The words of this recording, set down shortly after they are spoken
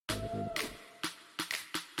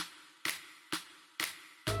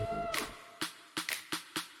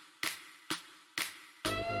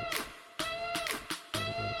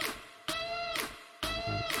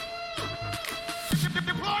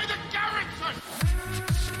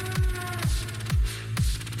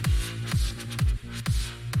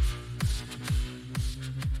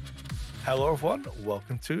Hello, everyone.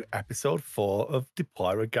 Welcome to episode 4 of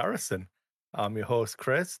Deploy a Garrison. I'm your host,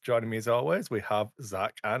 Chris. Joining me as always, we have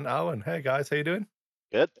Zach and Alan. Hey, guys, how you doing?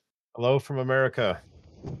 Good. Hello from America.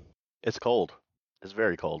 It's cold. It's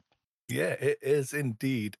very cold. Yeah, it is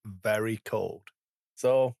indeed very cold.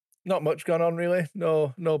 So, not much going on, really.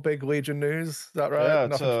 No big Legion news. Is that right? Yeah,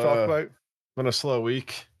 it's Nothing to talk about. been a slow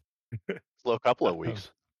week. Slow couple of weeks.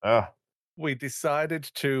 We decided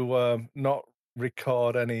to not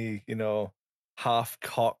record any,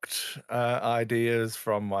 half-cocked ideas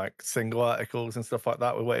from like single articles and stuff like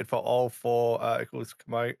that. We waited for all 4 articles to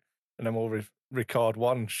come out, and then we'll record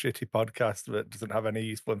one shitty podcast that doesn't have any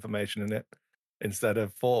useful information in it instead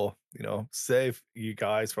of 4. Save you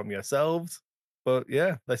guys from yourselves. But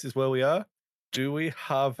yeah, this is where we are. Do we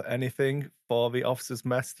have anything for the officers'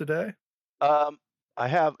 mess today? I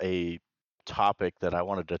have a topic that I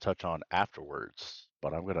wanted to touch on afterwards,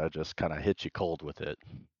 but I'm gonna just kind of hit you cold with it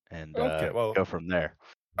and Okay, well, go from there.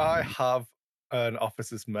 I have an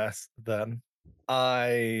officer's mess then.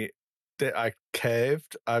 I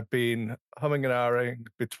caved. I've been humming and ahhing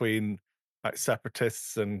between like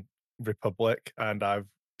separatists and Republic, and I've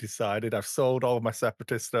decided I've sold all of my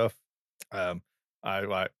separatist stuff. I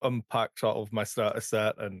like unpacked sort of my starter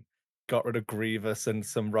set and got rid of Grievous and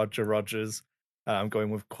some Roger Rogers. I'm going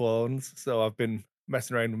with clones. So I've been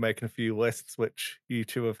messing around with making a few lists, which you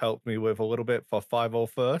two have helped me with a little bit for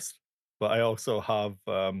 501st. But I also have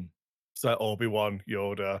so Obi-Wan,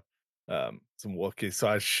 Yoda, some Wookiees. So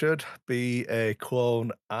I should be a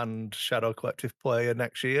clone and Shadow Collective player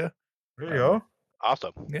next year. There you go.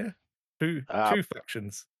 Awesome. Yeah. Two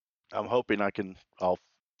factions. I'm hoping I'll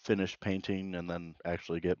finish painting and then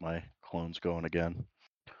actually get my clones going again.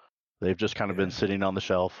 They've just kind of been sitting on the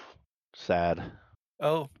shelf. Sad.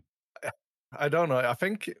 Oh, I don't know. I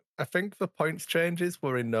think the points changes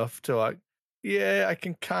were enough to like, yeah, I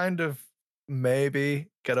can kind of maybe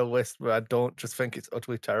get a list where I don't just think it's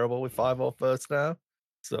utterly terrible with 501st now.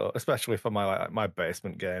 So especially for my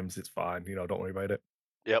basement games, it's fine. Don't worry about it.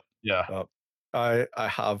 Yep. Yeah. But I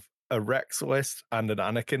have a Rex list and an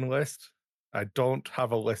Anakin list. I don't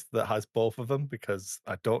have a list that has both of them because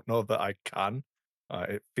I don't know that I can.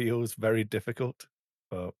 It feels very difficult,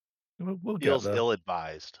 but we'll Feels get there.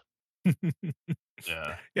 ill-advised.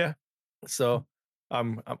 Yeah. So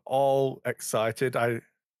I'm all excited. I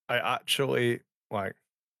actually like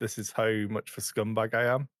this is how much of a scumbag I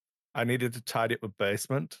am. I needed to tidy up a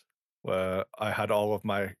basement where I had all of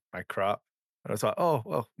my crap. And I was like, oh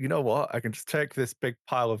well, you know what? I can just take this big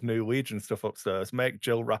pile of new Legion stuff upstairs, make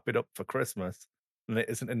Jill wrap it up for Christmas, and it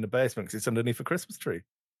isn't in the basement because it's underneath a Christmas tree.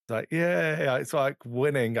 It's like, yeah, it's like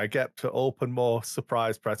winning. I get to open more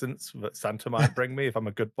surprise presents that Santa might bring me if I'm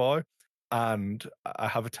a good boy. And I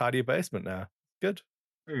have a tidier basement now. Good.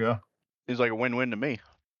 There you go. Seems like a win-win to me.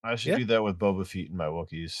 I should do that with Boba Fett and my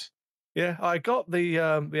Wookiees. Yeah, I got the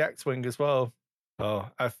X-Wing as well. So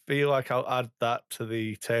I feel like I'll add that to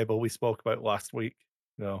the table we spoke about last week.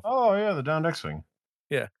 Oh, yeah, the downed X-Wing.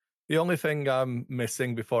 Yeah. The only thing I'm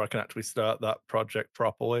missing before I can actually start that project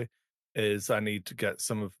properly is I need to get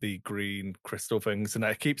some of the green crystal things. And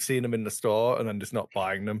I keep seeing them in the store and then just not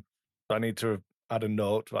buying them. So I need to add a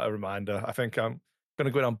note, like a reminder. I think I'm going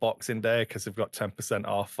to go in on Boxing Day because they've got 10%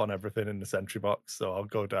 off on everything in the Sentry Box. So I'll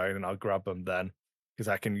go down and I'll grab them then because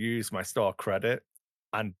I can use my store credit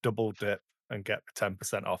and double dip and get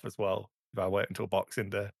 10% off as well if I wait until Boxing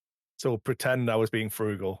Day. So we'll pretend I was being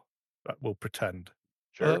frugal. We'll pretend.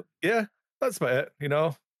 Sure. Yeah, that's about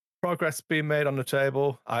it. Progress being made on the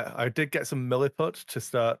table. I did get some Milliput to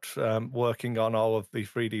start working on all of the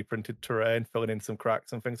 3D printed terrain, filling in some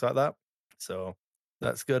cracks and things like that. So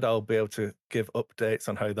that's good. I'll be able to give updates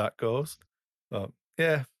on how that goes. But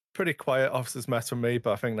yeah, pretty quiet officer's mess for me,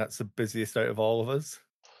 but I think that's the busiest out of all of us.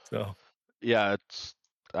 So yeah,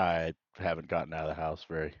 I haven't gotten out of the house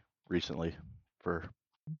very recently for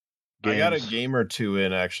games. I got a game or two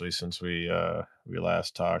in actually since we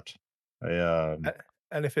last talked.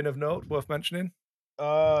 Anything of note worth mentioning?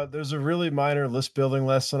 There's a really minor list building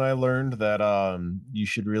lesson I learned that you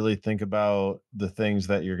should really think about the things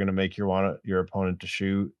that you're going to make your opponent to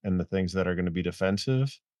shoot and the things that are going to be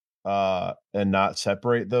defensive, and not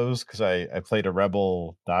separate those. Because I played a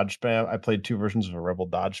Rebel dodge spam. I played 2 versions of a Rebel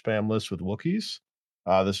dodge spam list with Wookiees.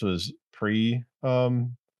 This was pre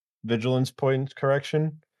vigilance point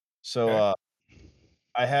correction. So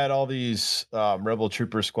I had all these Rebel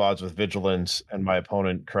Trooper squads with vigilance, and my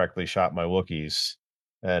opponent correctly shot my Wookiees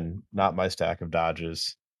and not my stack of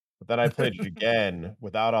dodges. But then I played it again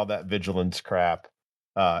without all that vigilance crap,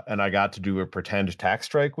 and I got to do a pretend tack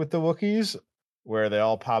strike with the Wookiees, where they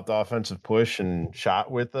all popped offensive push and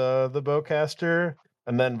shot with the bowcaster,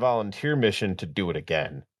 and then volunteer mission to do it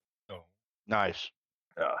again. Oh. Nice.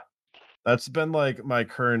 Yeah. That's been like my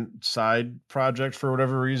current side project for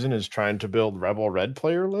whatever reason is trying to build Rebel Red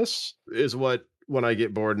player lists is what when I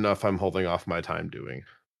get bored enough I'm holding off my time doing.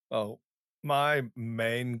 Well, my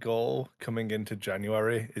main goal coming into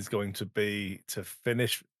January is going to be to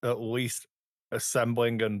finish at least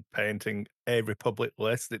assembling and painting a Republic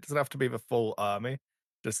list. It doesn't have to be the full army,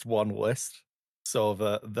 just one list. So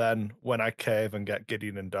that then when I cave and get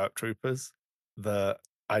Gideon and Dark Troopers, that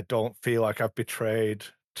I don't feel like I've betrayed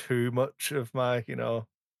too much of my,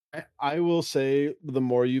 I will say the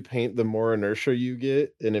more you paint, the more inertia you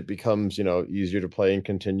get, and it becomes, easier to play and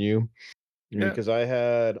continue. yeah. Because I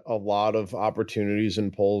had a lot of opportunities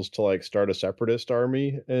and polls to like start a separatist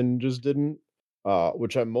army and just didn't,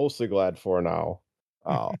 which I'm mostly glad for now.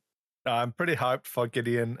 I'm pretty hyped for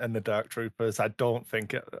Gideon and the Dark Troopers. I don't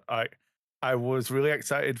think I was really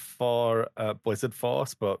excited for Blizzard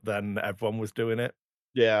Force, but then everyone was doing it.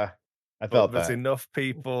 Yeah, I But felt there's that. enough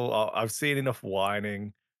people. I've seen enough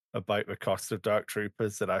whining about the cost of Dark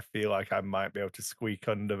Troopers that I feel like I might be able to squeak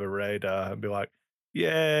under the radar and be like,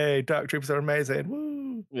 "Yay, Dark Troopers are amazing!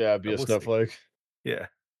 Woo!" Yeah, be But a we'll see. snowflake. Yeah,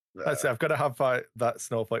 that's Yeah. it. I've got to have that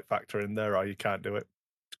snowflake factor in there, or you can't do it.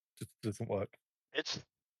 Just doesn't work. It's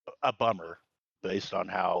a bummer based on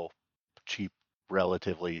how cheap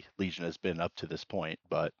relatively Legion has been up to this point,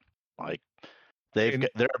 but like they're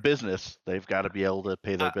a business. They've got to be able to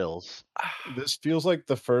pay their bills. This feels like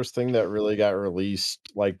the first thing that really got released,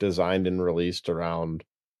 like designed and released around.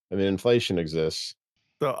 I mean, inflation exists.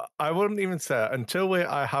 So I wouldn't even say it until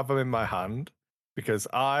I have them in my hand, because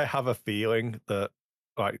I have a feeling that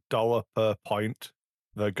like dollar per point,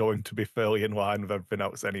 they're going to be fairly in line with everything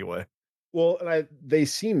else anyway. Well, and they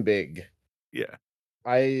seem big. Yeah.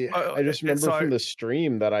 I just It's remember from like, the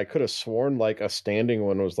stream that I could have sworn like a standing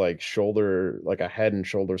one was like a head and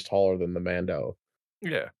shoulders taller than the Mando.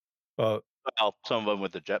 yeah. Well, Well, some of them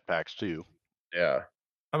with the jetpacks too. Yeah.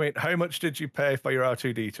 I mean, how much did you pay for your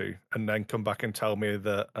R2D2 and then come back and tell me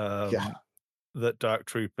that Yeah. that Dark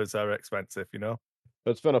Troopers are expensive,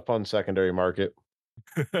 It's been a fun secondary market.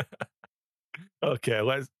 Okay,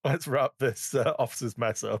 let's wrap this officer's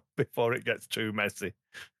mess up before it gets too messy.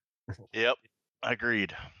 Yep,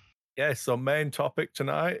 agreed. Yeah, so main topic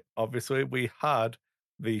tonight, obviously, we had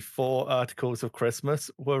the 4 articles of Christmas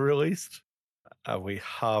were released. We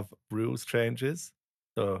have rules changes.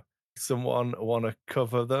 So, someone want to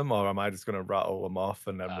cover them, or am I just going to rattle them off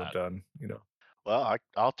and then we're done? Well,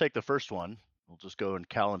 I'll take the first one. We'll just go in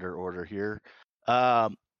calendar order here.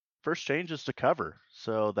 First change is to cover.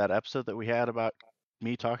 So that episode that we had about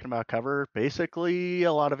me talking about cover, basically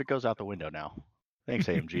a lot of it goes out the window now. Thanks,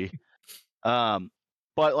 AMG.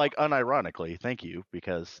 But like unironically, thank you,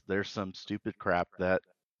 because there's some stupid crap that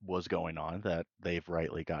was going on that they've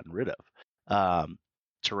rightly gotten rid of.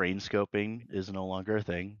 Terrain scoping is no longer a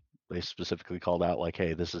thing. They specifically called out like,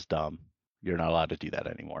 hey, this is dumb. You're not allowed to do that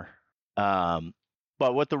anymore.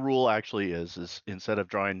 But what the rule actually is instead of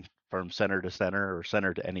drawing from center to center or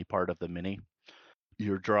center to any part of the mini,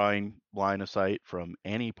 you're drawing line of sight from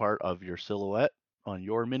any part of your silhouette on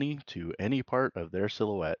your mini to any part of their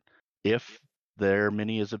silhouette. If their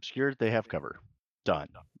mini is obscured, they have cover. Done.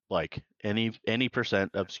 Like any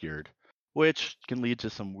percent obscured, which can lead to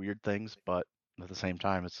some weird things, but at the same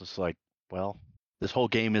time, it's just like, well, this whole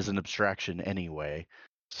game is an abstraction anyway.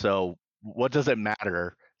 So what does it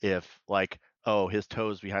matter if like, oh, his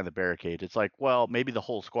toes behind the barricade? It's like, well, maybe the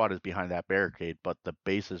whole squad is behind that barricade, but the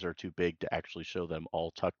bases are too big to actually show them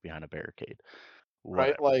all tucked behind a barricade.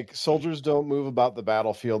 Right? Whatever. Like soldiers don't move about the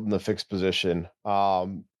battlefield in the fixed position.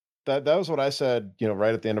 That was what I said,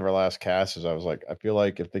 right at the end of our last cast is I was like, I feel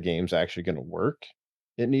like if the game's actually going to work,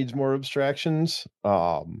 it needs more abstractions.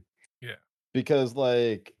 Yeah. Because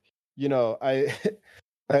like, I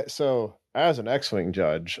so as an X-Wing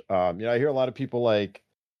judge, I hear a lot of people like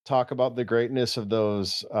talk about the greatness of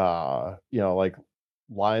those like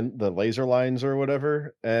the laser lines or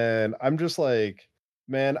whatever. And I'm just like,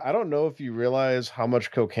 man, I don't know if you realize how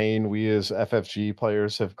much cocaine we as FFG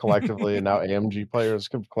players have collectively and now AMG players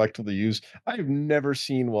have collectively used. I've never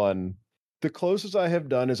seen one. The closest I have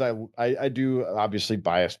done is I do obviously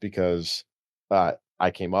biased because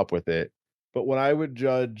I came up with it. But when I would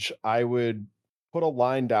judge, I would put a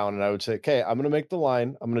line down and I would say, okay, I'm going to make the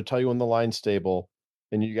line. I'm going to tell you when the line's stable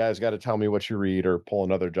and you guys got to tell me what you read or pull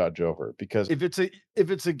another judge over because if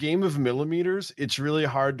it's a game of millimeters, it's really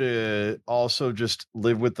hard to also just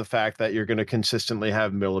live with the fact that you're going to consistently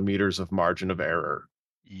have millimeters of margin of error.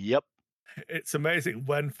 Yep. It's amazing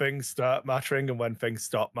when things start mattering and when things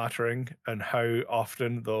stop mattering, and how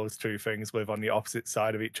often those two things live on the opposite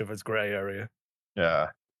side of each other's gray area. Yeah.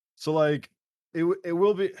 So like it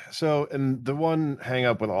will be so, and the one hang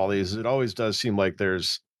up with all these, it always does seem like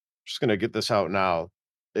there's, just gonna get this out now.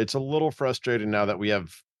 It's a little frustrating now that we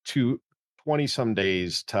have 20 some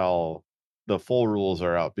days till the full rules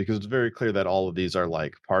are out, because it's very clear that all of these are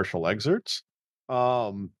like partial excerpts.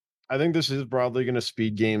 Um I think this is broadly gonna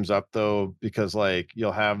speed games up though, because like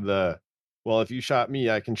you'll have the, well, if you shot me,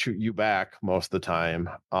 I can shoot you back most of the time.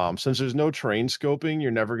 Since there's no terrain scoping,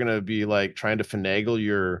 you're never going to be like trying to finagle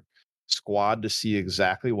your squad to see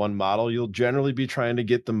exactly one model. You'll generally be trying to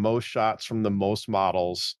get the most shots from the most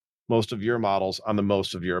models, most of your models on the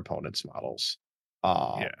most of your opponent's models.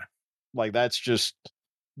 Um, Yeah. like that's just,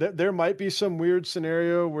 there might be some weird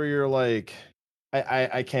scenario where you're like,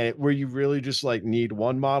 I can't, where you really just like need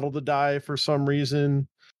one model to die for some reason.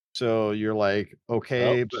 So you're like, Well,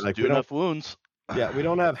 okay, but just like do enough wounds. we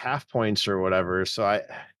don't have half points or whatever, so I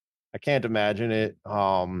can't imagine it.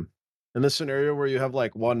 In this scenario where you have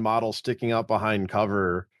like one model sticking out behind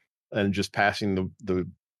cover and just passing the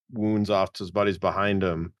wounds off to his buddies behind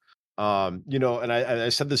him. And I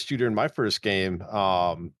said this to you during my first game.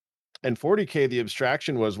 In 40K, the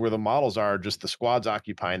abstraction was where the models are just the squads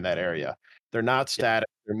occupying that area. They're not Yep. static,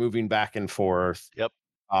 they're moving back and forth. Yep.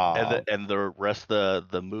 Uh, And the rest of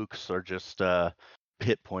the mooks are just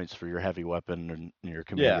hit points for your heavy weapon and your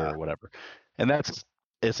commander yeah. or whatever. And that's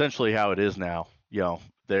essentially how it is now.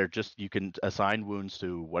 They're just, you can assign wounds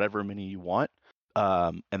to whatever mini you want.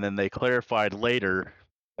 And then they clarified later,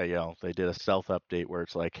 they did a stealth update where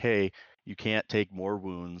it's like, hey, you can't take more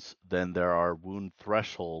wounds than there are wound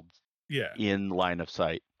thresholds Yeah. in line of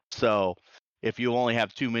sight. So if you only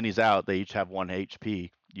have 2 minis out, they each have 1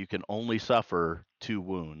 HP. You can only suffer 2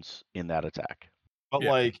 wounds in that attack. But,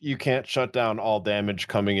 Yeah. like, you can't shut down all damage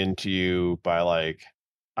coming into you by, like,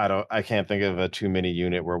 I can't think of a too many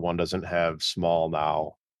unit where one doesn't have small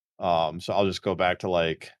now. So I'll just go back to,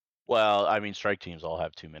 like, Well, I mean, strike teams all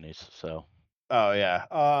have 2 minis, so oh, yeah.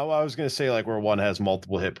 Well, I was gonna say, like, where one has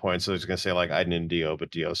multiple hit points, so I was gonna say, like, Iden and Dio, but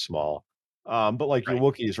Dio's small. But, like, your right.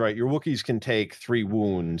 Wookiees, right? Your Wookiees can take 3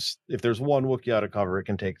 wounds. If there's 1 Wookiee out of cover, it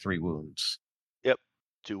can take 3 wounds. Yep.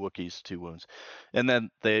 2 Wookiees, 2 wounds. And then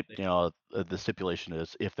the stipulation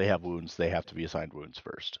is if they have wounds, they have to be assigned wounds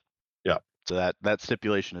first. Yeah. So that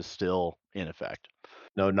stipulation is still in effect.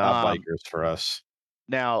 No, not Um, bikers for us.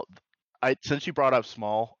 Now, since you brought up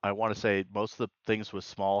small, I want to say most of the things with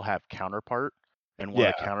small have counterpart, and one of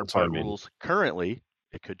Yeah, the that's what I counterpart mean. rules currently,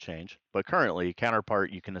 it could change, but currently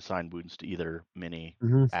counterpart you can assign wounds to either mini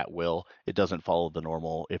Mhm. at will. It doesn't follow the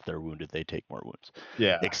normal. If they're wounded, they take more wounds.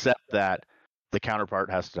 Yeah. Except that the counterpart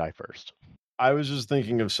has to die first. I was just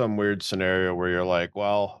thinking of some weird scenario where you're like,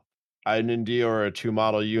 well, Iden and Dio are a 2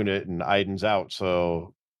 model unit and Iden's out,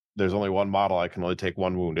 so there's only one model. I can only take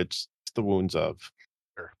 1 wound. It's the wounds of.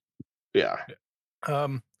 Sure. Yeah.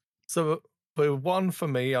 Um, so the one for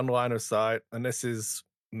me on line of sight, and this is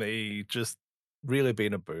me just really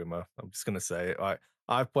being a boomer. I'm just gonna say it. Like,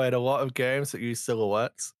 I've played a lot of games that use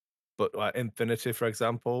silhouettes, but like Infinity, for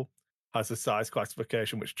example, has a size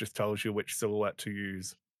classification which just tells you which silhouette to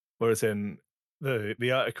use. Whereas in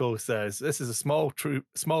the article says this is a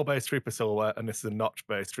small base trooper silhouette, and this is a notch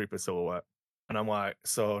base trooper silhouette. And I'm like,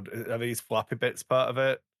 so are these flappy bits part of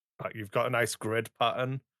it? Like, you've got a nice grid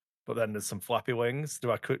pattern, but then there's some flappy wings.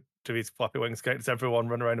 Do these flappy wings count? Does everyone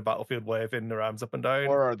run around the battlefield waving their arms up and down?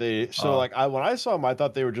 Or are they so Uh, like when I saw them, I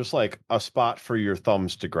thought they were just like a spot for your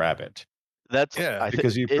thumbs to grab it That's yeah, I think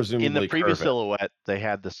because you in the presumably previous curve it. silhouette they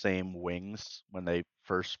had the same wings when they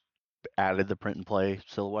first added the print and play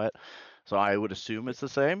silhouette. So I would assume it's the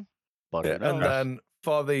same, but yeah. who And knows? then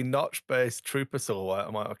for the notch-based trooper silhouette,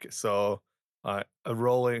 I'm like, okay, so a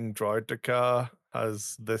rolling droid car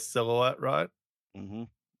has this silhouette, right? Hmm.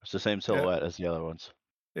 It's the same Yeah, silhouette as the other ones.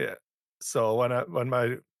 yeah. So when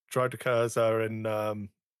my droid cars are in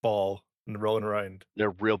ball and rolling around,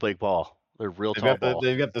 They're real big ball. They're real tall ball.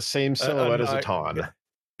 They've got the same silhouette and as a I Taun.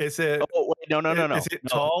 is it Oh wait, no, no, no, is no, it no.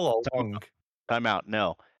 tall or Time long? out. Time out.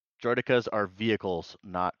 No, Droidicas are vehicles,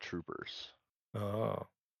 not troopers. Oh,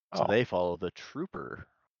 So Oh, they follow the trooper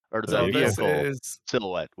or there the so you go. this vehicle is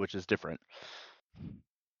silhouette, which is different.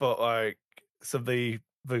 but like so the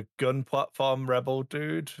gun platform rebel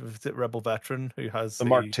dude, is it rebel veteran who has The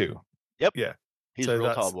Mark the II. Yep, yeah. he's a So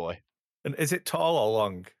real tall that's boy. and is it tall or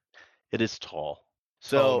long? It is tall. Tall,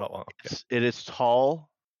 So not long. Okay. it is tall.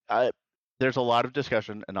 I, there's a lot of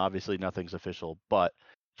discussion, and obviously nothing's official, but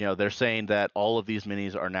they're saying that all of these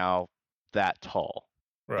minis are now that tall,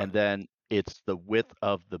 Right. and then it's the width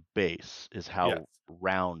of the base is Yes. how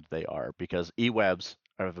round they are because E-webs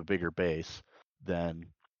have a bigger base than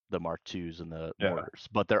the Mark IIs and the Yeah. mortars,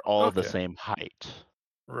 but they're all the Okay. same height.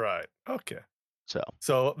 Right. Okay.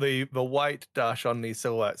 So the white dash on these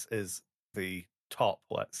silhouettes is the top,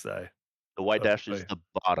 let's say, the white of dash is the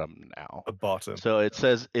bottom now. the bottom. So it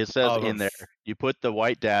says Oh, in there, you put the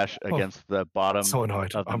white dash against the bottom so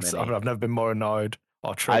annoyed. of the mini. I've never been more annoyed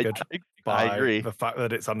or triggered I by agree. the fact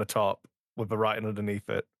that it's on the top with the writing underneath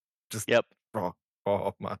it. Just Yep.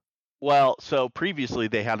 oh man. Well, so previously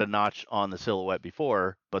they had a notch on the silhouette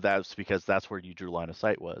before, but that's because that's where you drew line of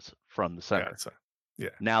sight was from the center. Yeah, so, yeah.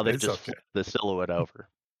 Now they it's just okay. flip the silhouette over.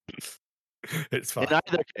 It's fine. In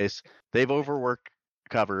either case, they've overworked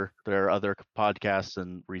cover. There are other podcasts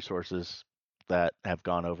and resources that have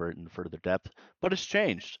gone over it in further depth, but it's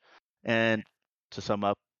changed. And to sum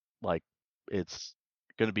up, like it's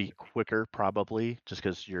going to be quicker probably just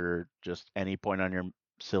because you're just any point on your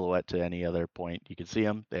silhouette to any other point you can see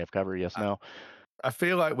them. They have cover, yes, no. I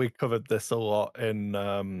feel like we covered this a lot in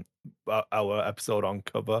our episode on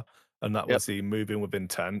cover, and that was the moving with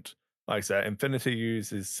intent. Like I said, Infinity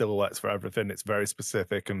uses silhouettes for everything. It's very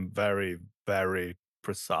specific and very, very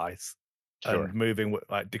precise. Sure. And moving with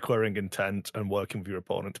like declaring intent and working with your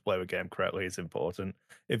opponent to play the game correctly is important.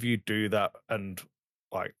 If you do that and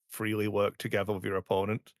like freely work together with your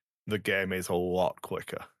opponent, the game is a lot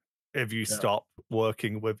quicker. If you stop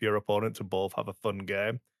working with your opponent to both have a fun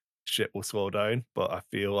game, shit will slow down. But I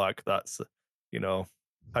feel like that's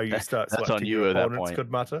how you start That's on selecting you your at that opponents point.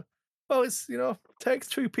 could matter. Well, it's takes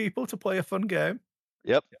two people to play a fun game.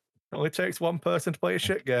 Yep. It only takes one person to play a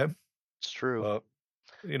shit game. It's true. But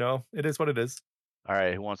it is what it is. All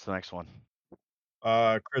right, who wants the next one?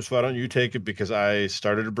 Chris, why don't you take it, because I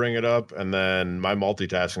started to bring it up and then my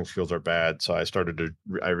multitasking skills are bad, so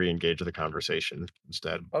I re-engaged the conversation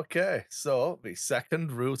instead. Okay, so the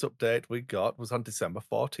second rules update we got was on December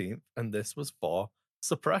 14th, and this was for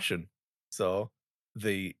suppression. So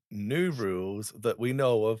the new rules that we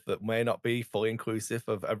know of that may not be fully inclusive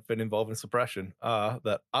of everything involving suppression are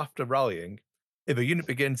that after rallying, if a unit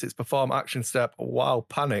begins its perform action step while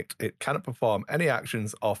panicked, it cannot perform any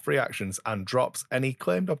actions or free actions and drops any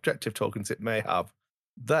claimed objective tokens it may have.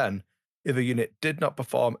 Then, if a unit did not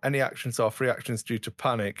perform any actions or free actions due to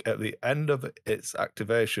panic at the end of its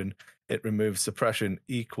activation, it removes suppression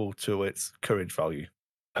equal to its courage value.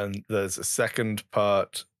 And there's a second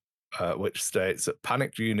part which states that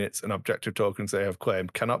panicked units and objective tokens they have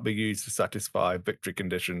claimed cannot be used to satisfy victory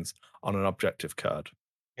conditions on an objective card.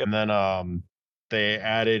 And then they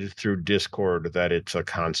added through Discord that it's a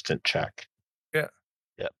constant check. Yeah.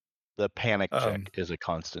 Yep. The panic check is a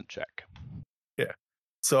constant check. Yeah.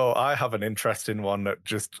 So I have an interesting one that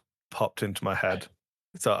just popped into my head.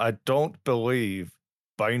 So I don't believe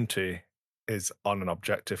bounty is on an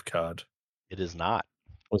objective card. It is not.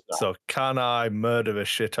 So can I murder the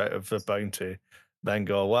shit out of the bounty, then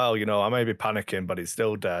go, well, I may be panicking, but he's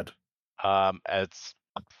still dead? As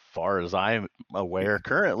far as I'm aware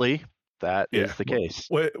currently, that is the case.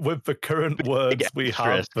 With the current words we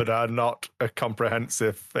have that are not a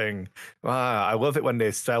comprehensive thing. I love it when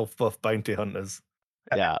they self-buff bounty hunters.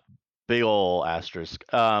 Yeah, big ol' asterisk.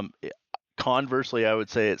 Conversely, I would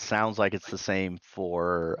say it sounds like it's the same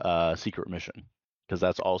for secret mission, because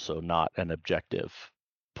that's also not an objective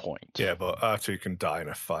point. Yeah, but R2 can die in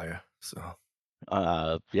a fire, so.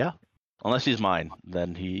 Yeah, unless he's mine,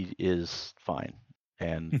 then he is fine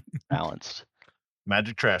and balanced.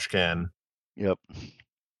 Magic trash can. Yep.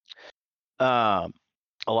 A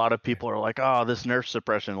lot of people are like, oh, this nerf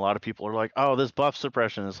suppression. A lot of people are like, oh, this buff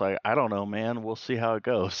suppression. It's like, I don't know, man. We'll see how it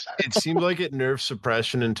goes. It seemed like it nerfed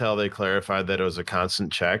suppression until they clarified that it was a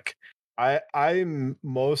constant check. I'm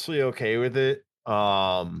mostly okay with it.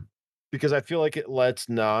 Because I feel like it lets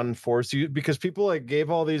non-force you, because people like gave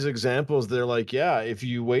all these examples. They're like, yeah, if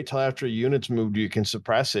you wait till after a unit's moved, you can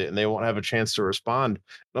suppress it and they won't have a chance to respond.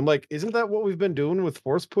 And I'm like, isn't that what we've been doing with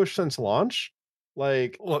force push since launch?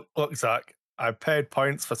 Like, look, Zach, I paid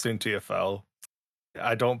points for Soon TFL.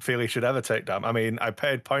 I don't feel he should ever take damage. I mean, I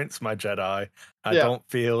paid points for my Jedi. I don't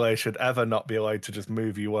feel I should ever not be allowed to just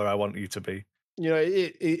move you where I want you to be.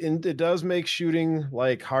 It does make shooting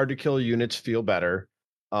like hard to kill units feel better.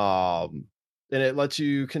 And it lets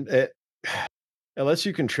you it lets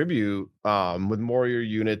you contribute with more of your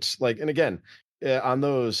units. Like, and again, on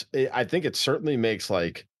those, I think it certainly makes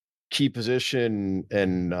like key position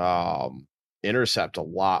and intercept a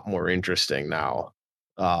lot more interesting now.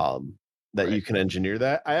 That you can engineer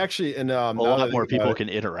that. I actually and a lot more people can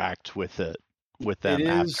interact with them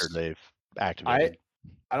after they've activated.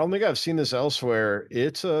 I don't think I've seen this elsewhere.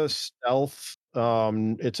 It's a stealth.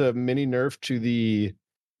 It's a mini nerf to the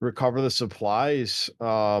recover the supplies.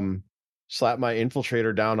 Slap my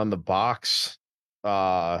infiltrator down on the box.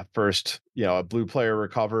 First, a blue player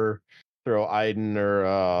recover throw Iden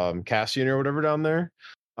or Cassian or whatever down there,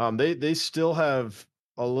 they still have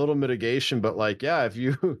a little mitigation. But like, yeah, if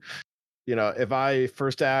you if I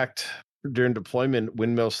first act during deployment,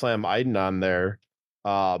 windmill slam Iden on there,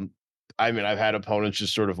 um, I mean, I've had opponents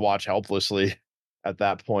just sort of watch helplessly at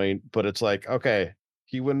that point. But it's like, okay,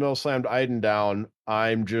 he windmill slammed Iden down.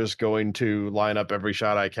 I'm just going to line up every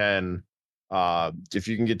shot I can. If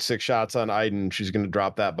you can get 6 shots on Iden, she's going to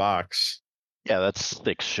drop that box. Yeah, that's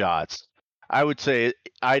 6 shots. I would say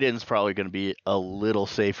Iden's probably going to be a little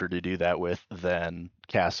safer to do that with than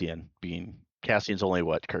Cassian. Cassian's only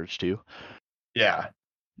what, Courage 2? Yeah.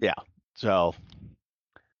 So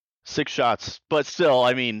 6 shots, but still,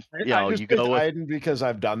 I mean, I just you picked go with Iden because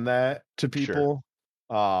I've done that to Sure. people.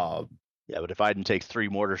 Yeah, but if Iden takes 3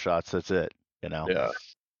 mortar shots, that's it. Yeah.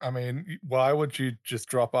 I mean, why would you just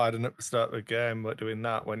drop Iden at the start of the game like doing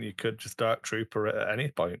that when you could just Dark Trooper it at any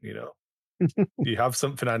point, You have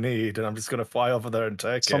something I need, and I'm just going to fly over there and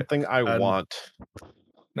take Something I And- want.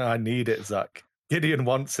 No, I need it, Zach. Gideon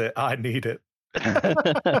wants it. I need it.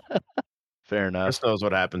 Fair enough. Chris knows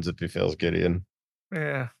what happens if he fails Gideon.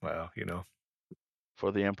 Yeah, well,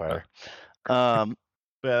 For the Empire. Yeah,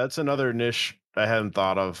 that's another niche I hadn't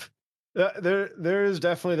thought of. There is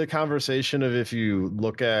definitely the conversation of if you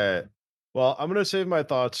look at. Well, I'm going to save my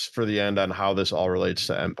thoughts for the end on how this all relates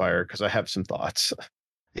to Empire because I have some thoughts.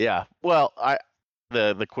 Yeah. Well,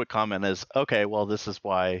 the quick comment is, okay, well, this is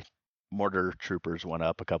why mortar troopers went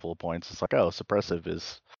up a couple of points. It's like, oh, suppressive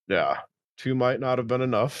is Yeah, 2 might not have been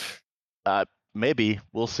enough. maybe.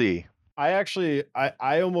 We'll see.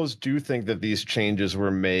 I almost do think that these changes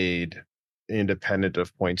were made independent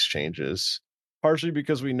of points changes, partially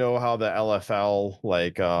because we know how the LFL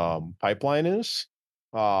pipeline is,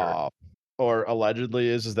 or allegedly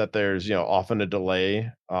is that there's often a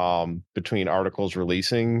delay between articles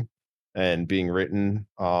releasing and being written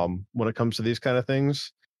when it comes to these kind of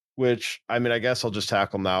things. Which I mean, I guess I'll just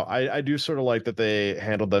tackle now. I do sort of like that they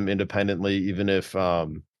handled them independently, even if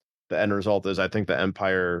the end result is I think the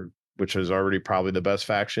Empire, which is already probably the best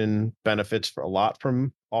faction, benefits for a lot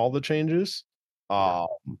from all the changes. Yeah.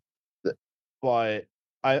 But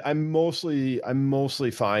I'm mostly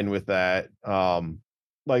fine with that.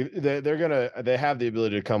 Like they have the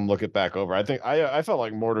ability to come look it back over. I think I felt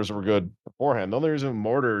like mortars were good beforehand. The only reason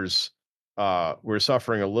mortars were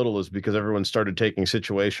suffering a little is because everyone started taking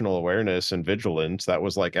situational awareness and vigilance. That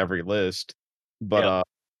was like every list. But Yep.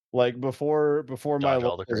 like before my Dodge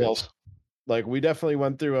all the list was crits. like we definitely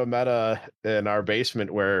went through a meta in our basement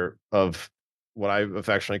of what I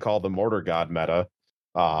affectionately call the mortar god meta.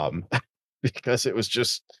 Because it was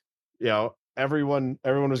just, everyone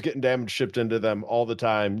was getting damage shipped into them all the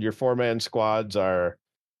time. Your 4-man squads are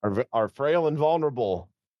frail and vulnerable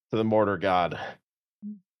to the mortar god.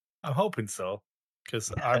 I'm hoping so,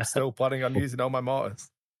 because I'm still planning on using all my mortars.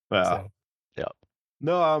 Yeah. So.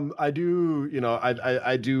 No, I do,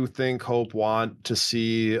 I do think Hope want to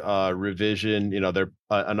see revision, there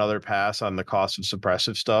another pass on the cost of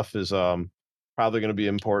suppressive stuff is probably going to be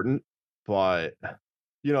important, but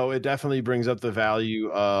it definitely brings up the value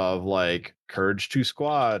of like Courage 2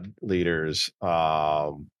 squad leaders,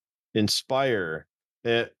 Inspire.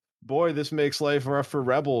 Boy, this makes life rough for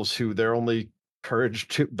rebels who their only Courage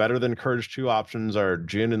 2 better than Courage 2 options are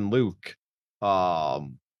Jin and Luke.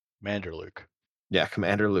 Commander Luke. Yeah,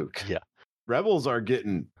 Commander Luke. Yeah. Rebels are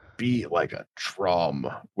getting beat like a drum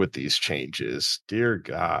with these changes. Dear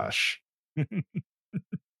gosh.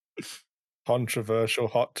 Controversial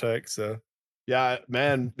hot takes. Yeah,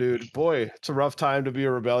 man, dude, boy, it's a rough time to be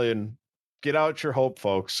a rebellion. Get out your hope,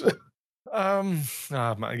 folks. Man,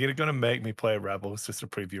 you're gonna make me play Rebels just to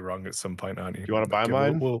prove you wrong at some point, aren't you? You want to buy Okay,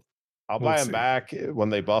 mine? we'll I'll buy them see. back when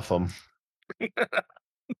they buff them.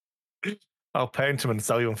 I'll paint them and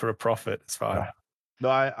sell you them for a profit. It's fine.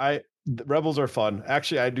 No, the Rebels are fun.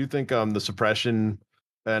 Actually, I do think the suppression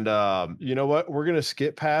and you know what? We're gonna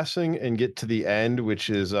skip passing and get to the end, which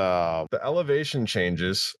is the elevation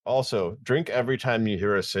changes. Also, drink every time you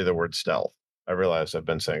hear us say the word stealth. I realize I've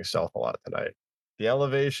been saying stealth a lot tonight. The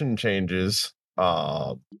elevation changes.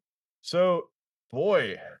 So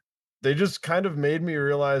boy, they just kind of made me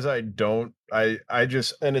realize I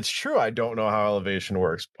just, and it's true, I don't know how elevation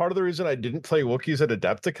works. Part of the reason I didn't play Wookiees at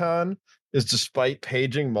Adepticon is despite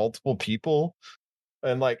paging multiple people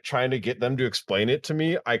and like trying to get them to explain it to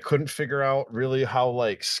me, I couldn't figure out really how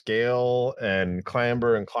like scale and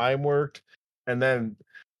clamber and climb worked. And then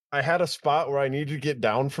I had a spot where I needed to get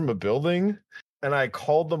down from a building and I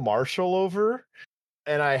called the marshal over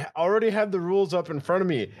and I already had the rules up in front of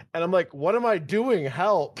me. And I'm like, what am I doing?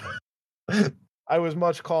 Help. I was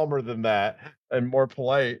much calmer than that and more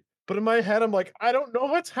polite. But in my head, I'm like, I don't know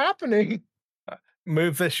what's happening.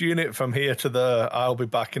 Move this unit from here to there. I'll be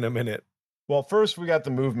back in a minute. Well, first we got the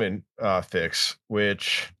movement fix,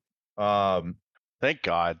 which Thank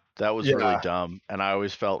God. That was really yeah, dumb. And I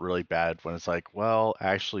always felt really bad when it's like, well,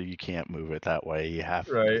 actually, you can't move it that way. You have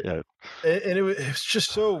right. And it's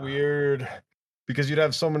just so weird because you'd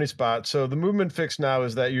have so many spots. So the movement fix now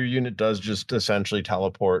is that your unit does just essentially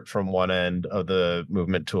teleport from one end of the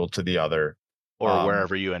movement tool to the other. or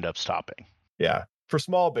wherever you end up stopping. Yeah, for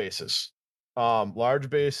small bases. Large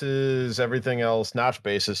bases, everything else, notch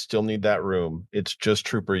bases still need that room. It's just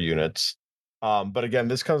trooper units. But again,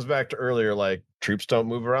 this comes back to earlier, like troops don't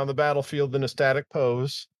move around the battlefield in a static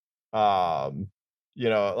pose.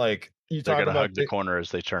 Like you They're talk going to about hug the corner as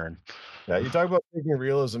they turn. yeah, you talk about taking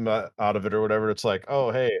realism out of it or whatever. It's like,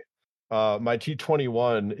 oh hey, my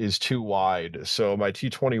T-21 is too wide, so my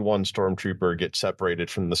T-21 stormtrooper gets separated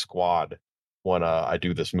from the squad when I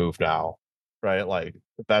do this move now, right? Like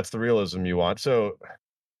that's the realism you want. So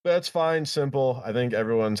that's fine, simple. I think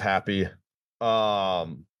everyone's happy.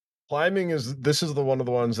 Um, Climbing is this is the one of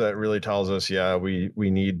the ones that really tells us, yeah, we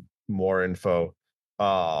need more info.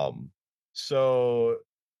 Um, so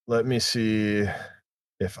let me see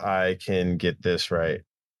if I can get this right.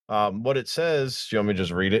 What it says, do you want me to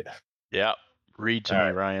just read it? Yeah. Read to All me,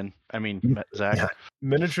 right. Ryan. I mean, Mm, Zach. yeah.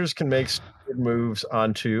 Miniatures can make standard moves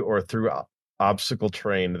onto or through obstacle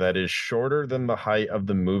terrain that is shorter than the height of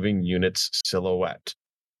the moving unit's silhouette.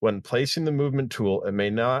 When placing the movement tool, it may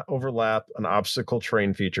not overlap an obstacle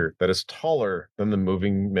terrain feature that is taller than the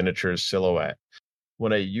moving miniature's silhouette.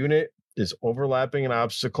 When a unit is overlapping an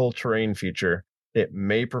obstacle terrain feature, it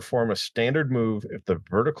may perform a standard move if the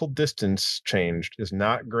vertical distance changed is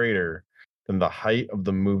not greater than the height of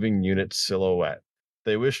the moving unit's silhouette.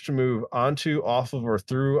 They wish to move onto, off of, or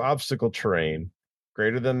through obstacle terrain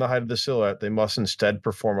greater than the height of the silhouette, they must instead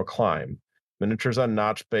perform a climb. Miniatures on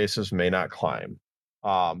notch bases may not climb.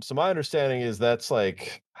 So my understanding is that's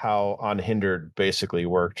like how Unhindered basically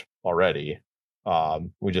worked already.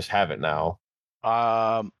 We just have it now.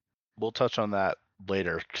 We'll touch on that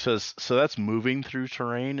later. So that's moving through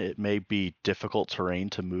terrain. It may be difficult terrain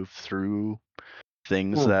to move through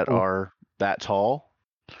things that Mhm. are that tall.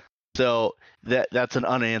 So that's an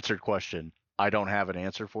unanswered question. I don't have an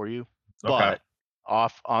answer for you. Okay. But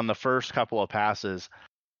off on the first couple of passes,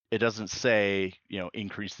 it doesn't say,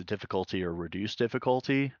 increase the difficulty or reduce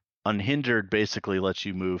difficulty. Unhindered basically lets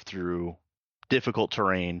you move through difficult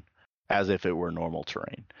terrain as if it were normal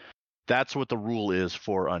terrain. That's what the rule is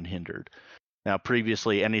for unhindered. Now,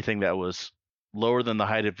 previously, anything that was lower than the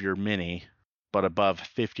height of your mini, but above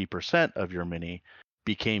 50% of your mini,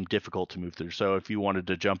 became difficult to move through. So if you wanted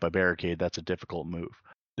to jump a barricade, that's a difficult move.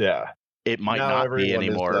 Yeah. It might Now not be everyone is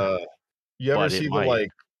anymore, you ever but it see the might. like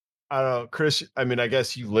I don't know, Chris, I mean, I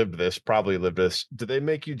guess you lived this, probably lived this. Did they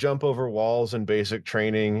make you jump over walls in basic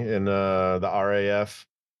training in the RAF?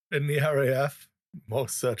 In the RAF?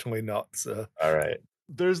 Most certainly not, sir. All right.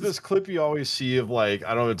 There's this clip you always see of like,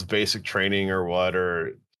 I don't know if it's basic training or what,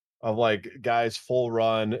 or of like guys full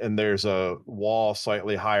run and there's a wall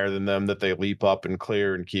slightly higher than them that they leap up and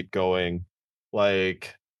clear and keep going.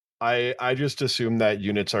 Like I just assume that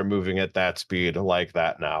units are moving at that speed like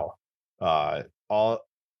that now. All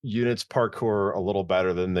units parkour a little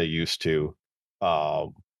better than they used to.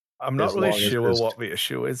 Um, I'm not as really long as sure there's what the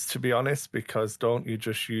issue is, to be honest, because don't you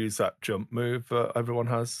just use that jump move that everyone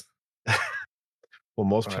has? well,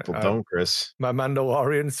 most Right, people don't, Chris. my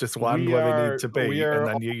Mandalorians just land We where they need are to we be, are and all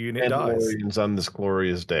then your unit dies. Mandalorians on this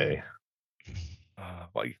glorious day.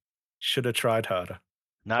 Well, you should have tried harder.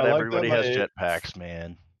 Not I like that everybody has my jetpacks,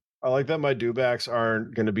 man. I like that my dewbacks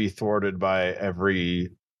aren't going to be thwarted by every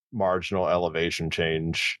marginal elevation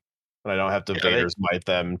change, and I don't have to Yeah, Vader's might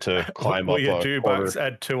them to climb Will up your a quarter. dewbacks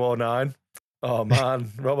Ed 209? Oh man,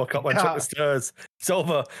 Robocop went up the Yeah, stairs. It's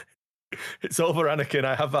over. It's over, Anakin.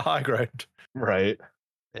 I have the high ground. right.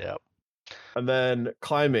 yeah. And then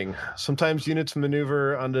climbing. Sometimes units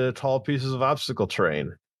maneuver onto tall pieces of obstacle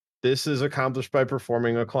terrain. This is accomplished by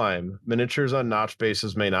performing a climb. Miniatures on notch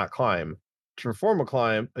bases may not climb. To perform a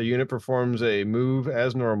climb, a unit performs a move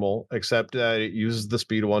as normal, except that it uses the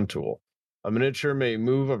speed 1 tool. A miniature may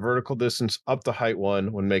move a vertical distance up to height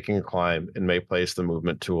 1 when making a climb and may place the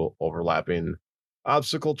movement tool overlapping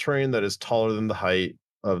obstacle terrain that is taller than the height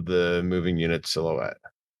of the moving unit silhouette. Cool.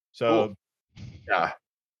 So, yeah.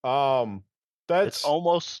 Um It's that's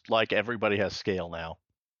almost like everybody has scale now.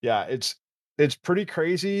 yeah, it's pretty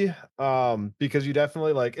crazy because you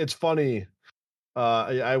definitely like it's funny.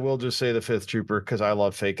 I will just say the fifth trooper because I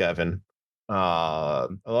love fake Evan. I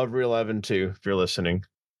love real Evan too, if you're listening.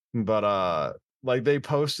 But like they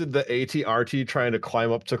posted the ATRT trying to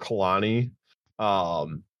climb up to Kalani.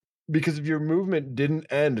 Because if your movement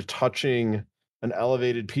didn't end touching an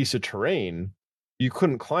elevated piece of terrain, you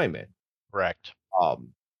couldn't climb it. Correct.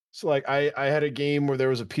 So like I had a game where there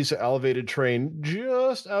was a piece of elevated terrain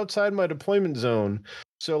just outside my deployment zone.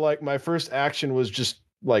 So like my first action was just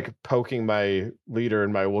like poking my leader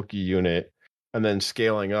in my Wookiee unit and then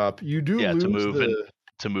scaling up. You do Yeah, lose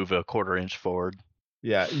to move a quarter inch forward.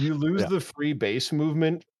 you lose Yeah. the free base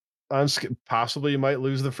movement on possibly you might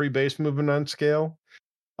lose the free base movement on scale.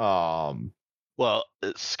 Well,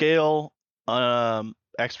 scale,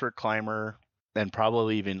 expert climber, and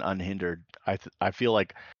probably even unhindered. I feel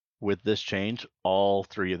like with this change, all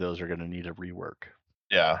three of those are going to need a rework.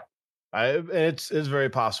 Yeah. It's very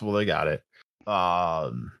possible they got it.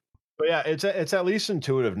 But yeah, it's at least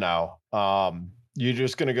intuitive now. You're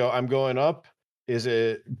just gonna go, I'm going up. Is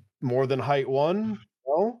it more than height 1?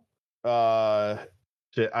 No.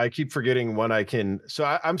 I keep forgetting when I can. So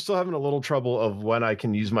I'm still having a little trouble of when I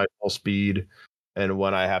can use my full speed and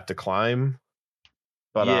when I have to climb.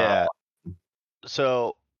 But yeah.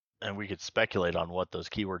 So, and we could speculate on what those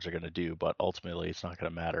keywords are going to do, but ultimately it's not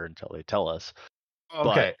going to matter until they tell us.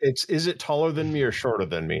 okay, is it taller than me or shorter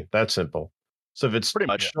than me? That's simple. So if it's Pretty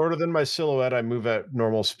much. shorter than my silhouette, I move at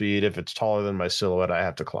normal speed. If it's taller than my silhouette, I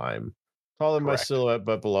have to climb. Taller than my Correct. silhouette,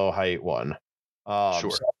 but below height 1.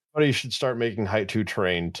 Sure. So everybody should start making height 2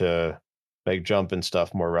 terrain to make jump and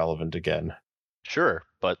stuff more relevant again. Sure,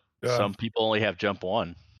 but Yeah. some people only have jump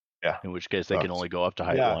 1. Yeah. In which case they can only go up to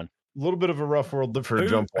height Yeah. 1. A little bit of a rough world for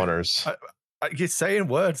jump runners. You're saying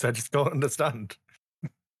words I just don't understand.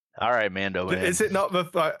 All right, Mando man. Is it not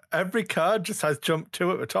every card just has jump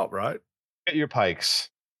 2 at the top, right? Get your pikes.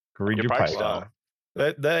 Read Your your pikes pikes.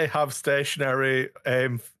 don't. They have stationary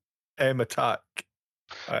aim attack.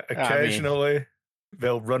 Occasionally,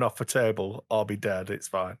 they'll run off a table or be dead. It's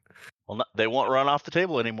fine. Well, they won't run off the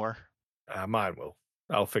table anymore. Mine will.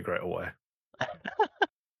 I'll figure it away.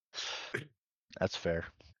 That's fair.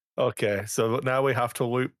 Okay, so now we have to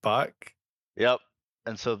loop back. Yep.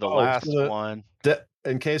 And so the last one.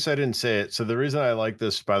 In case I didn't say it, so the reason I like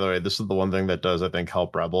this, by the way, this is the one thing that does, I think,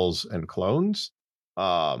 help rebels and clones.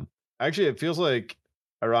 Actually, it feels like,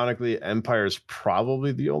 ironically, Empire's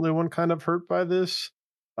probably the only one kind of hurt by this.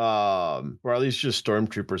 Or at least just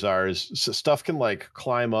stormtroopers are. So stuff can like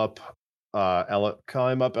climb up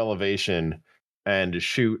elevation and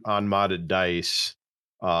shoot on modded dice.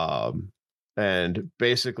 And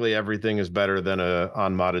basically everything is better than a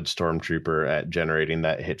unmodded stormtrooper at generating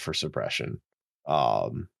that hit for suppression.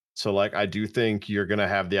 So like I do think you're gonna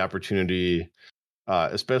have the opportunity,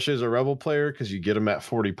 especially as a rebel player, because you get them at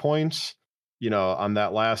 40 points, on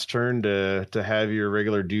that last turn to have your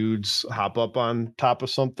regular dudes hop up on top of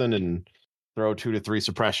something and throw 2 to 3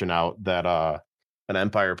 suppression out that an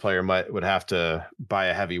Empire player would have to buy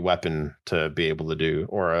a heavy weapon to be able to do,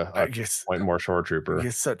 or a point more shore trooper.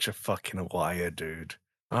 You're such a fucking liar, dude.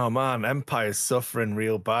 Oh man, Empire's suffering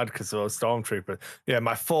real bad because of those stormtroopers. Yeah,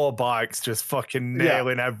 my 4 bikes just fucking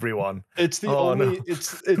nailing everyone. It's the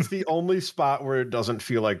it's the only spot where it doesn't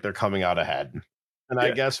feel like they're coming out ahead. And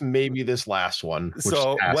I guess maybe this last one.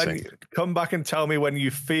 So come back and tell me when you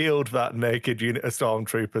field that naked unit of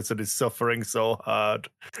stormtroopers that is suffering so hard,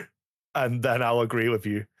 and then I'll agree with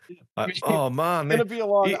you. Oh man, it's gonna be a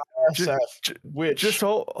long ISF. Just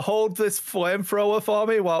hold this flamethrower for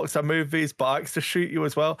me whilst I move these bikes to shoot you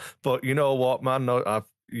as well. But you know what, man? No,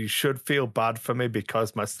 you should feel bad for me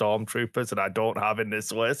because my stormtroopers that I don't have in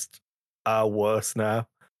this list are worse now.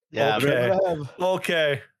 Yeah.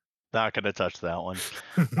 Okay. Not gonna touch that one.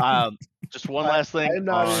 Just one last thing. I'm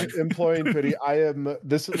not employing pity.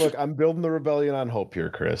 Look, I'm building the rebellion on hope here,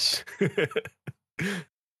 Chris.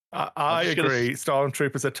 I agree.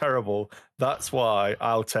 Stormtroopers are terrible. That's why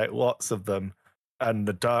I'll take lots of them, and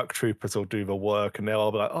the Dark Troopers will do the work, and they'll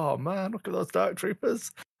all be like, "Oh man, look at those Dark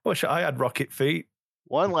Troopers! Wish I had rocket feet."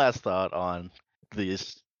 One last thought on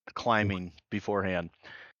these climbing beforehand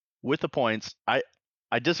with the points.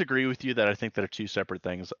 I disagree with you that I think that are 2 separate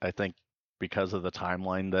things. I think because of the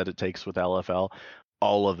timeline that it takes with LFL,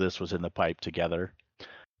 all of this was in the pipe together.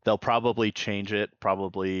 They'll probably change it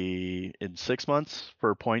probably in 6 months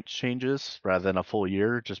for point changes rather than a full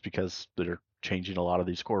year, just because they're changing a lot of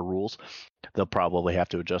these core rules. They'll probably have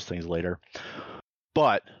to adjust things later.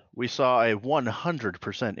 But we saw a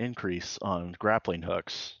 100% increase on grappling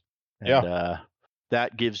hooks. And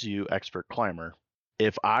that gives you expert climber.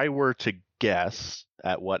 If I were to guess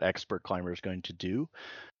at what expert climber is going to do,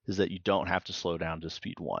 is that you don't have to slow down to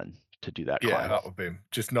speed 1 to do that climb. Yeah, that would be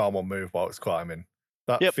just normal move while it's climbing.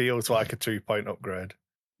 That feels like a 2-point upgrade.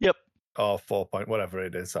 Yep. Or 4-point, whatever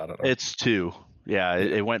it is. I don't know. It's 2. Yeah,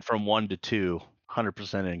 it went from 1 to 2,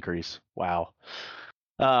 100% increase. Wow.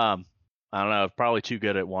 I don't know, probably too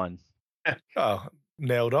good at 1. Oh,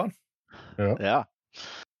 nailed on. Yeah.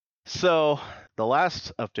 So the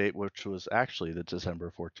last update, which was actually the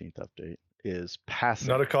December 14th update, is passing.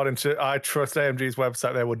 Not according to I trust AMG's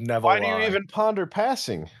website. They would never Why lie. do you even ponder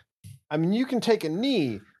passing? I mean, you can take a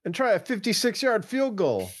knee and try a 56-yard field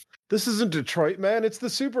goal. This isn't Detroit, man. It's the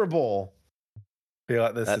Super Bowl. I feel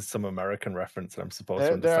like this That- is some American reference, and I'm supposed to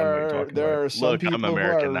There, understand what you're there, talking there about. are some Look, I'm people who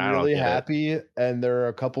American, I are don't really get it. happy, and there are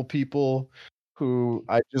a couple people who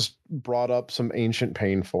I just brought up some ancient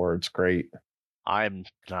pain for. It's great. I'm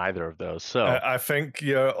neither of those. So I think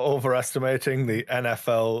you're overestimating the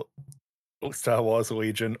NFL Star Wars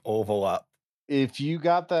Legion overlap. If you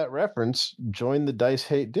got that reference, join the Dice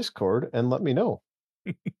Hate Discord and let me know.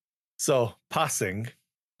 So passing,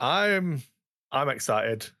 I'm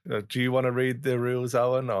excited. Do you want to read the rules,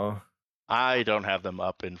 Alan? Or I don't have them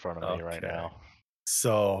up in front of me right Okay. now.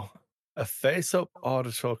 so a face-up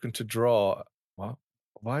order token to draw. What?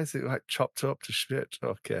 Why is it like chopped up to shit?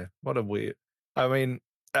 Okay, what a weird. I mean,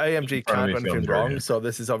 AMG In front of can't me do anything feels very wrong, good. so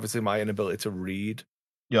this is obviously my inability to read.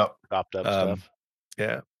 Yep. Chopped up stuff.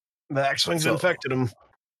 Yeah. The X-Wings So- infected him.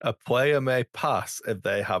 A player may pass if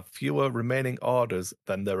they have fewer remaining orders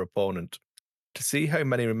than their opponent. To see how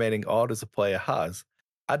many remaining orders a player has,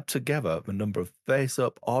 add together the number of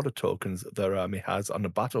face-up order tokens their army has on the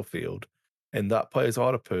battlefield in that player's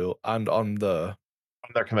order pool and on the.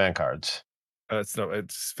 On their command cards. It's not. It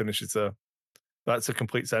just finishes a. That's a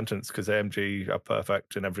complete sentence because AMG are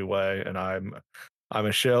perfect in every way, and I'm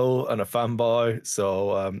a shill and a fanboy.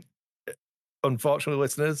 So, unfortunately,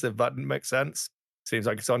 listeners, if that didn't make sense, seems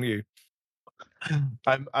like it's on you.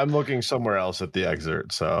 I'm looking somewhere else at the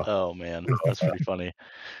excerpt. So Oh man, that's pretty funny.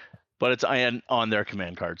 But it's on their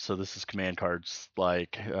command cards. So this is command cards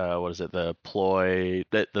like what is it? The ploy,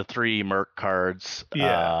 the 3 Merc cards.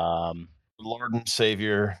 Yeah. Lord and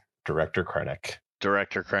Savior, Director Krennic.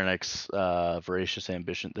 Director Krennic's Voracious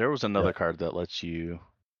Ambition. There was another card that lets you.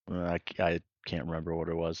 I can't remember what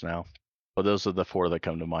it was now, but those are the 4 that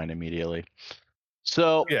come to mind immediately.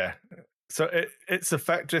 So Yeah. So it's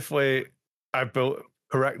effectively I built.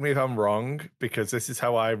 Correct me if I'm wrong, because this is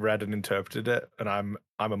how I read and interpreted it, and I'm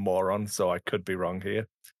a moron, so I could be wrong here.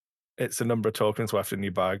 It's a number of tokens left in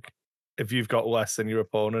your bag. If you've got less than your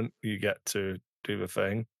opponent, you get to do the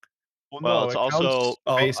thing. well, it's also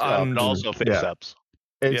face up. and also face Yeah. ups.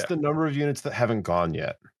 It's Yeah. the number of units that haven't gone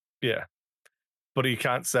yet. Yeah. But you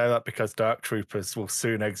can't say that because Dark Troopers will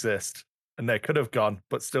soon exist, and they could have gone,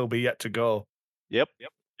 but still be yet to go. Yep.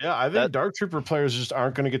 Yeah, I think That- Dark Trooper players just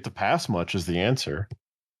aren't going to get to pass much is the answer.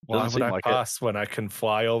 Why Doesn't would seem I like it. pass when I can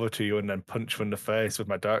fly over to you and then punch you in the face with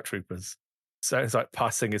my Dark Troopers? Sounds like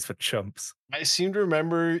passing is for chumps. I seem to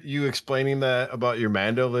remember you explaining that about your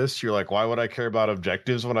Mando list. You're like, why would I care about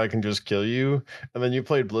objectives when I can just kill you? And then you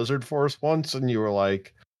played Blizzard Force once and you were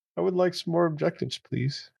like, I would like some more objectives,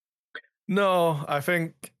 please. No, I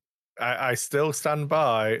think I still stand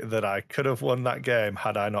by that I could have won that game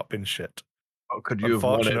had I not been shit. Oh, could you have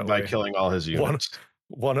won it by Unfortunately, killing all his units?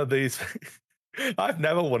 One of these, I've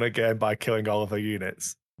never won a game by killing all of the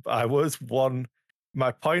units. I was one.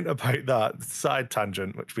 My point about that side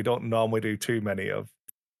tangent, which we don't normally do too many of,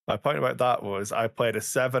 my point about that was I played a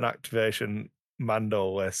 7 activation Mando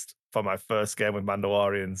list for my first game with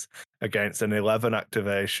Mandalorians against an 11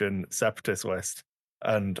 activation Separatist list.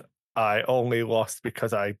 And I only lost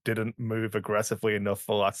because I didn't move aggressively enough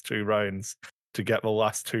for the last 2 rounds to get the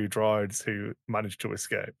last 2 droids who managed to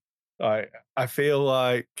escape. I feel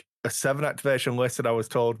like a 7 activation list that I was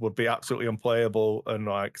told would be absolutely unplayable and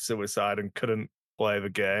like suicide and couldn't play the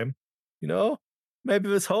game. You know, maybe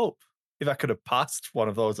there's hope. If I could have passed one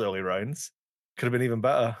of those early rounds, could have been even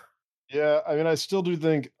better. Yeah, I mean, I still do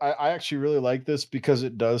think I actually really like this because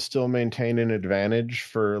it does still maintain an advantage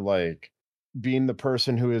for like being the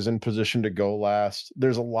person who is in position to go last.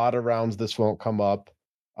 There's a lot of rounds this won't come up.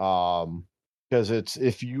 Because it's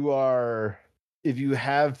if you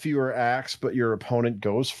have fewer acts but your opponent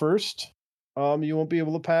goes first, you won't be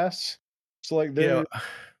able to pass. So like there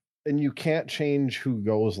and you can't change who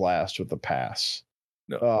goes last with the pass.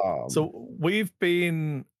 No. So we've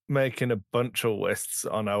been making a bunch of lists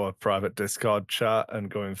on our private Discord chat and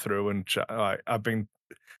going through and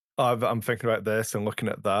I'm thinking about this and looking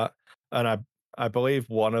at that, and I believe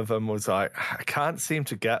one of them was like, I can't seem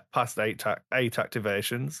to get past 8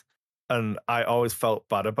 activations, and I always felt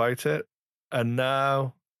bad about it, and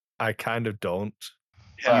now I kind of don't.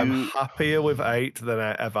 I'm happier with 8 than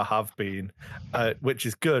I ever have been, which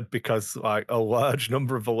is good because like a large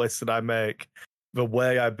number of the lists that I make the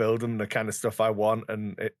way I build them, the kind of stuff I want,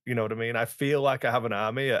 and you know what I mean. I feel like I have an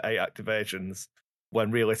army at 8 activations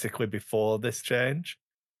when realistically before this change,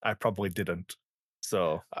 I probably didn't.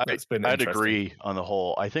 So it's been I'd interesting. agree on the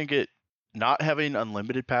whole. I think not having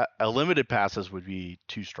unlimited limited passes would be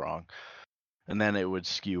too strong, and then it would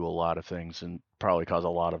skew a lot of things and probably cause a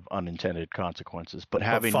lot of unintended consequences. But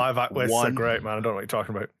having 5 act lists are great, man. I don't know what you're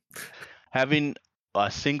talking about. Having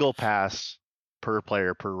a single pass per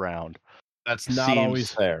player per round. That's not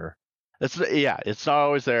always there. It's not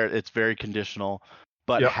always there. It's very conditional,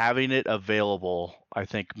 but having it available, I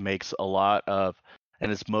think, makes a lot of,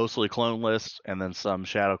 and it's mostly clone lists and then some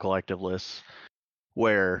Shadow Collective lists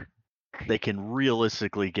where they can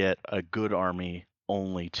realistically get a good army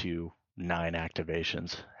only to 9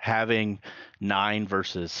 activations. Having 9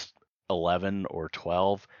 versus 11 or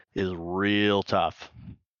 12 is real tough.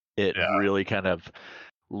 It really kind of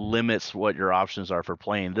limits what your options are for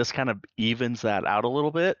playing. This kind of evens that out a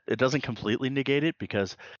little bit. It doesn't completely negate it,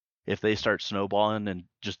 because if they start snowballing and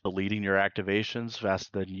just deleting your activations faster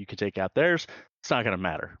than you can take out theirs, it's not going to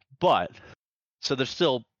matter. But so there's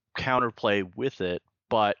still counterplay with it,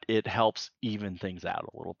 but it helps even things out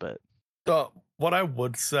a little bit. So what I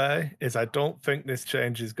would say is I don't think this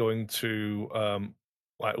change is going to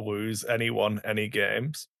lose anyone any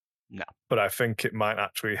games. No. But I think it might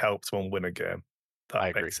actually help someone win a game.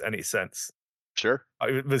 That makes any sense. Sure.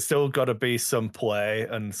 There's still got to be some play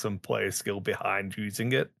and some player skill behind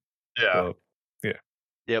using it. Yeah. Yeah.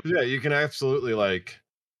 Yep. Yeah, you can absolutely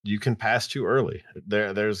you can pass too early.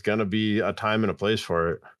 There's gonna be a time and a place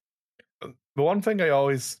for it. The one thing I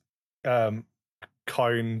always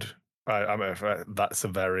coined, I mean, that's a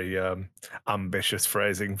very ambitious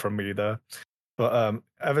phrasing from me there. But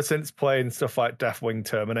ever since playing stuff like Deathwing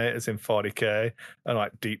Terminators in 40k and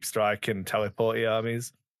like Deep Strike and Teleporty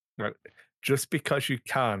armies, just because you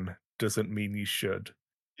can doesn't mean you should.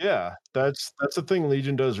 Yeah, that's the thing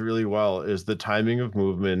Legion does really well, is the timing of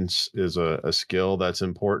movements is a skill that's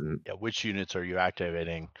important. Yeah, which units are you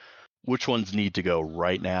activating? Which ones need to go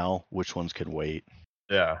right now? Which ones can wait?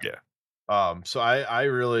 Yeah. So I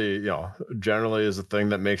really, generally is a thing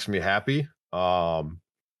that makes me happy.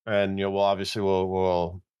 And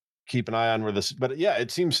we'll keep an eye on where this, but yeah,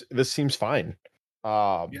 this seems fine.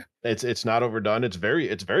 It's not overdone. It's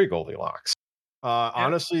very Goldilocks.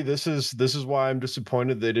 Honestly, this is why I'm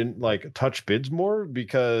disappointed they didn't touch bids more,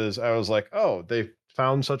 because I was like, oh, they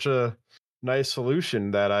found such a nice solution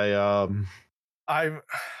that I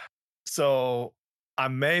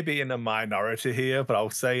may be in a minority here, but I'll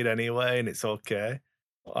say it anyway, and it's okay.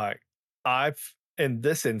 In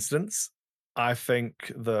this instance, I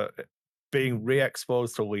think that being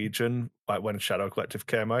re-exposed to Legion, like when Shadow Collective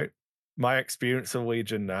came out, my experience of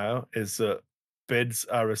Legion now is that bids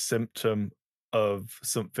are a symptom of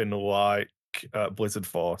something like Blizzard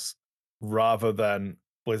Force, rather than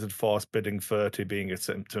Blizzard Force bidding 30 being a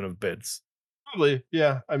symptom of bids. Probably,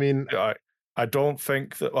 yeah. I mean, I don't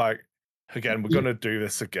think that, again, we're going to do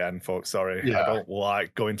this again, folks. Sorry. Yeah. I don't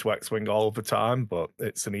like going to X-Wing all the time, but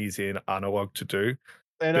it's an easy analog to do.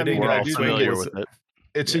 And we're all familiar with it.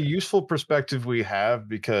 It's a useful perspective we have,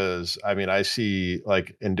 because I see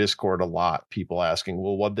in Discord a lot people asking,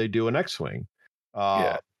 well, what'd they do in X-Wing?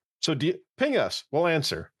 So ping us, we'll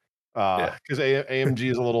answer. Because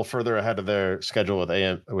AMG is a little further ahead of their schedule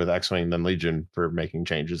with X-Wing than Legion for making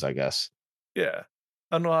changes, I guess. Yeah.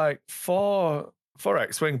 And for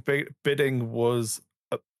X-Wing, bidding was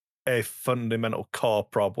a fundamental core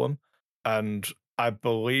problem, and I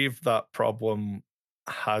believe that problem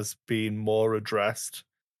has been more addressed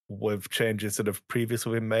with changes that have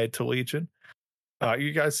previously been made to Legion.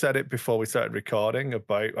 You guys said it before we started recording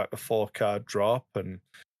about the 4-card drop and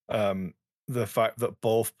the fact that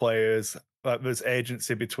both players, there's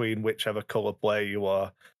agency between whichever color player you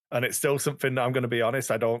are. And it's still something that I'm going to be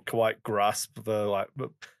honest, I don't quite grasp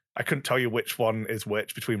I couldn't tell you which one is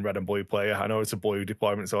which between red and blue player. I know it's a blue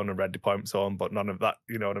deployment zone and red deployment zone, but none of that,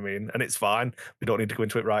 you know what I mean? And it's fine. We don't need to go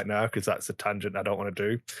into it right now, because that's a tangent I don't want to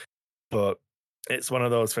do. But it's one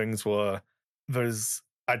of those things where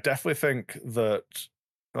I definitely think that,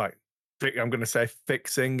 I'm going to say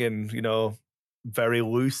fixing in, very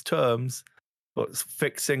loose terms, but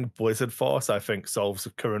fixing Blizzard Force, I think, solves the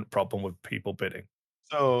current problem with people bidding.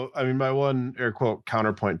 So, my one air quote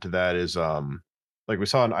counterpoint to that is, we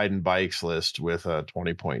saw an Iden Bikes list with a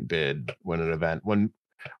 20-point bid win an event. When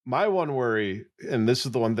my one worry, and this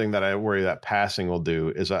is the one thing that I worry that passing will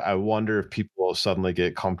do, is I wonder if people will suddenly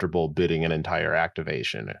get comfortable bidding an entire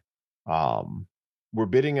activation. We're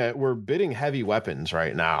bidding heavy weapons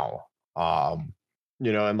right now. And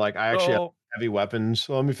I actually have heavy weapons.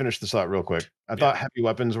 Well, let me finish this out real quick. I thought heavy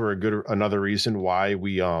weapons were another reason why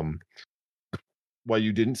why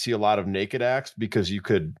you didn't see a lot of naked axe, because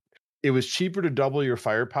it was cheaper to double your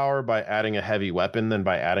firepower by adding a heavy weapon than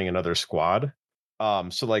by adding another squad.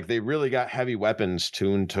 So like they really got heavy weapons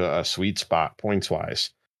tuned to a sweet spot points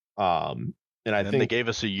wise. And I And then they think gave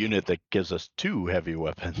us a unit that gives us 2 heavy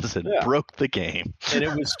weapons and Yeah. broke the game. and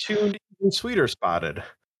it was tuned even sweeter spotted.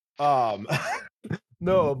 Um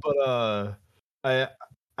no, but I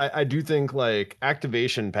I do think like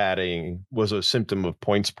activation padding was a symptom of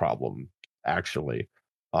points problem, actually.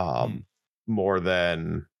 Um more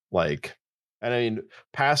than like and I mean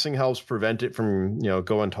passing helps prevent it from,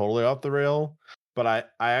 going totally off the rail. But I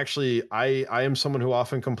actually I am someone who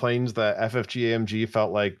often complains that FFG AMG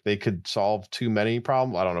felt like they could solve too many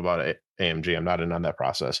problems. I don't know about AMG. I'm not in on that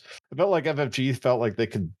process. I felt like FFG felt like they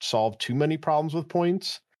could solve too many problems with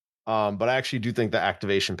points. But I actually do think the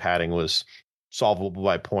activation padding was solvable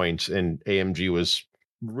by points, and AMG was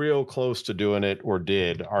real close to doing it, or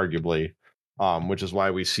did arguably, which is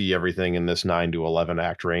why we see everything in this 9 to 11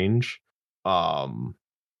 act range.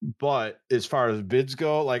 But as far as bids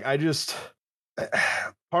go, like I just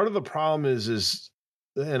part of the problem is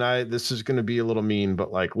and this is going to be a little mean,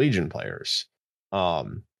 but like Legion players.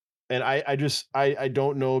 Um and I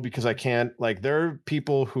don't know, because I can't, like, there are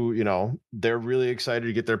people who, they're really excited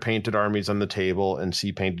to get their painted armies on the table and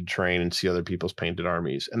see painted terrain and see other people's painted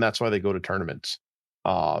armies, and that's why they go to tournaments.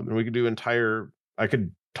 And we could do I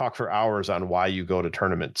could talk for hours on why you go to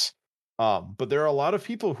tournaments. But there are a lot of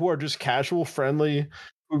people who are just casual friendly,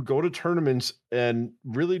 who go to tournaments and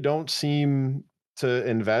really don't seem to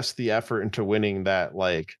invest the effort into winning that,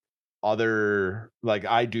 like I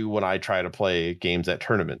do when I try to play games at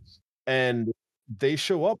tournaments. And they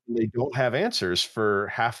show up and they don't have answers for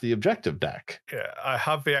half the objective deck. Yeah, I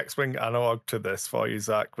have the X-Wing analog to this for you,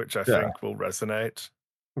 Zach, which I think will resonate.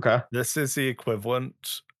 Okay. This is the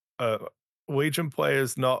equivalent of Legion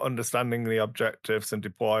players not understanding the objectives and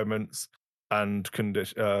deployments and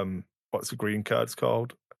condition. What's the green cards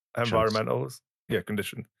called? Environmentals. Yeah,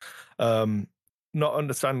 condition. Not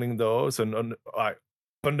understanding those and like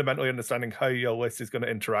fundamentally understanding how your list is going to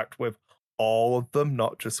interact with all of them,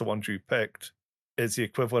 not just the ones you picked, is the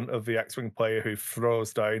equivalent of the X-Wing player who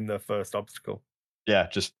throws down the first obstacle. Yeah,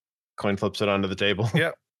 just coin flips it onto the table.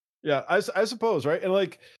 Yeah. Yeah, I suppose, right? And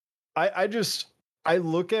like I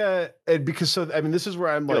look at it, because this is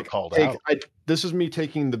where I'm Feel like, called out. this is me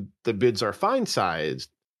taking the bids are fine sides,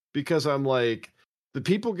 because I'm like, the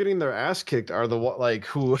people getting their ass kicked are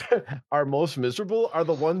who are most miserable are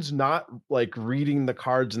the ones not like reading the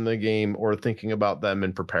cards in the game or thinking about them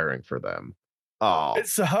and preparing for them.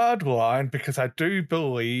 It's a hard line, because I do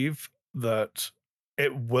believe that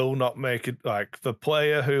it will not make it, like, the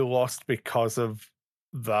player who lost because of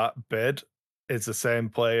that bid is the same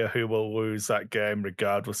player who will lose that game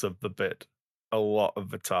regardless of the bid a lot of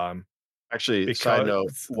the time. Actually, side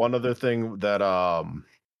note, one other thing that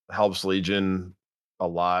helps Legion a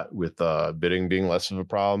lot with bidding being less of a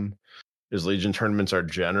problem is Legion tournaments are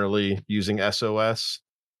generally using SOS.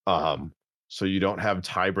 So you don't have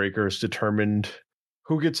tiebreakers determined.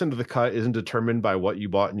 Who gets into the cut isn't determined by what you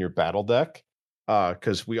bought in your battle deck.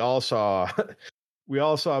 Because we all saw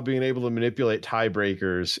being able to manipulate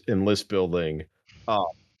tiebreakers in list building.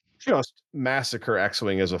 Just massacre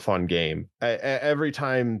X-Wing as a fun game. Every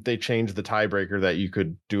time they changed the tiebreaker that you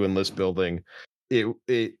could do in list building,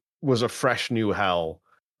 it was a fresh new hell.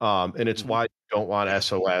 And it's why you don't want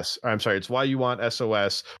SOS. I'm sorry, it's why you want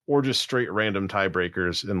SOS or just straight random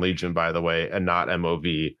tiebreakers in Legion, by the way, and not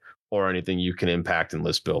MOV or anything you can impact in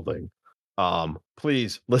list building.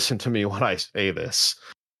 Please listen to me when I say this.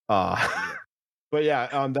 But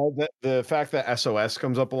yeah, the fact that SOS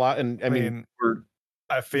comes up a lot, and I mean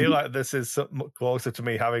I feel like this is closer to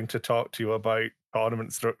me having to talk to you about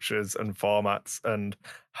tournament structures and formats and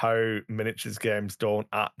how miniatures games don't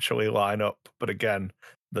actually line up. But again,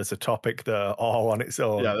 there's a topic there all on its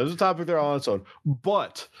own. Yeah, there's a topic there all on its own.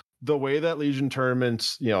 But the way that Legion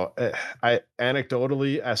tournaments,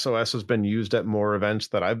 anecdotally, SOS has been used at more events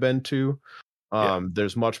that I've been to.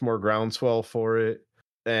 There's much more groundswell for it.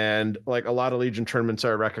 And like a lot of Legion tournaments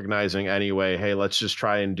are recognizing anyway, hey, let's just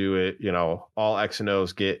try and do it. All X and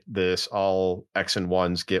O's get this, all X and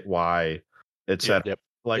ones get Y, etc.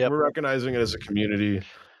 We're recognizing it as a community.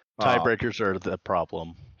 Tiebreakers are the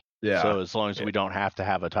problem. Yeah. So as long as we don't have to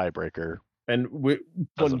have a tiebreaker. And when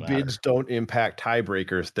bids don't impact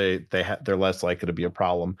tiebreakers, they're less likely to be a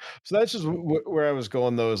problem. So that's just where I was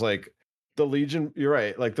going, though, is like the Legion, you're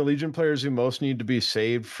right. Like the Legion players who most need to be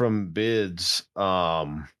saved from bids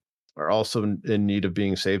are also in need of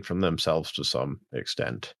being saved from themselves to some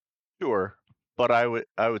extent. Sure. But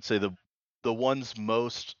I would say the ones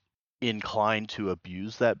most inclined to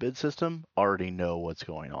abuse that bid system already know what's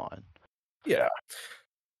going on. Yeah.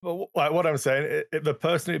 Well, like what I'm saying, the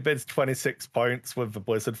person who bids 26 points with the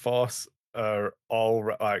Blizzard Force are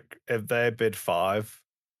all like, if they bid 5,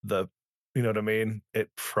 you know what I mean? It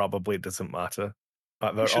probably doesn't matter.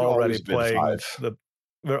 Like You they're should already always bid playing 5.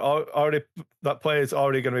 already that player is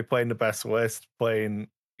already going to be playing the best list, playing,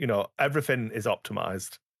 everything is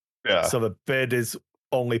optimized. Yeah. So the bid is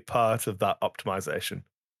only part of that optimization.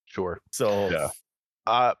 Sure. So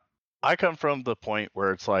Yeah. I come from the point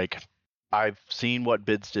where it's like I've seen what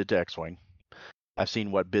bids did to X-Wing. I've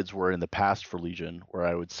seen what bids were in the past for Legion, where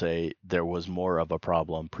I would say there was more of a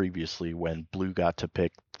problem previously when Blue got to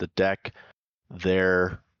pick the deck.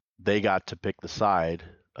 They got to pick the side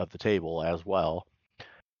of the table as well,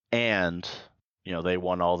 and they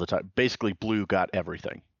won all the time. Basically, Blue got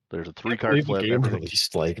everything. There's a 3-card flip. Game Everything.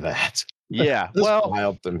 released like that. Yeah, That's well,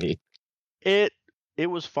 wild to me. it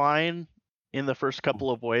was fine in the first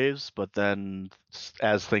couple of waves, but then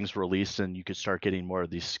as things released and you could start getting more of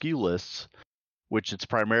these skew lists, which it's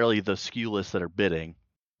primarily the skew lists that are bidding,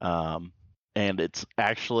 and it's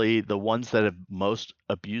actually the ones that have most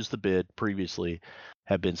abused the bid previously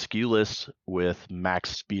have been skew lists with max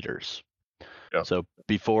speeders. Yep. So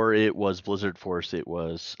before it was Blizzard Force, it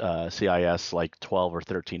was CIS like 12 or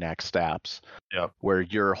 13 axe staps. Yep. Where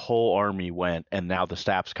your whole army went, and now the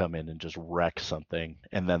staps come in and just wreck something,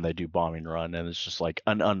 and then they do bombing run, and it's just like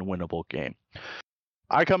an unwinnable game.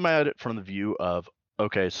 I come at it from the view of,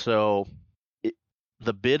 okay, so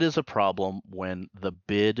the bid is a problem when the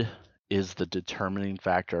bid is the determining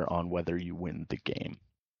factor on whether you win the game.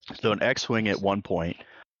 So in X-Wing at one point,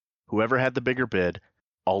 whoever had the bigger bid,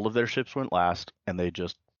 all of their ships went last, and they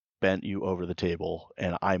just bent you over the table,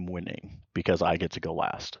 and I'm winning because I get to go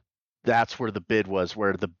last. That's where the bid was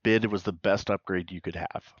the best upgrade you could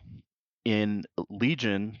have. In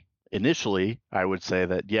Legion, initially, I would say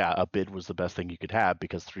that, yeah, a bid was the best thing you could have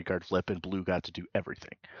because 3-card flip and Blue got to do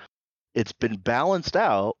everything. It's been balanced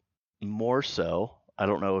out more so. I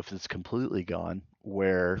don't know if it's completely gone,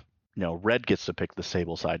 where Red gets to pick the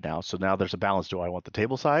table side now. So now there's a balance. Do I want the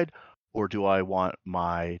table side or do I want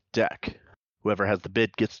my deck? Whoever has the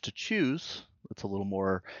bid gets to choose. That's a little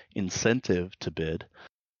more incentive to bid.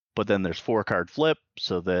 But then there's 4-card flip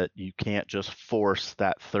so that you can't just force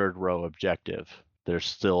that third row objective. There's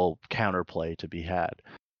still counterplay to be had.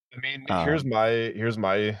 I mean, here's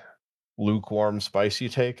my lukewarm, spicy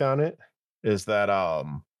take on it. Is that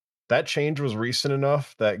that change was recent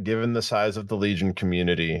enough that, given the size of the Legion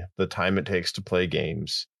community, the time it takes to play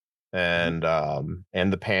games, and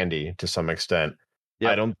the pandy to some extent,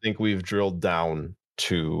 I don't think we've drilled down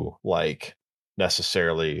to like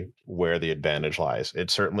necessarily where the advantage lies. It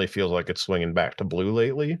certainly feels like it's swinging back to Blue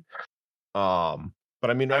lately. But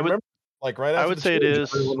I mean, I remember like right after I would say it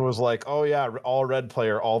is. Everyone was like, "Oh yeah, all Red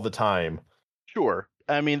player all the time." Sure.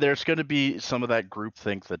 I mean, there's going to be some of that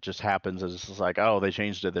groupthink that just happens as it's like, oh, they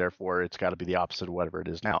changed it, therefore it's got to be the opposite of whatever it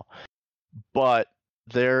is now. But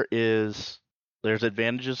there's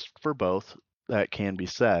advantages for both that can be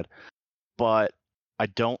said, but I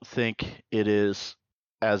don't think it is,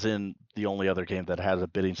 as in the only other game that has a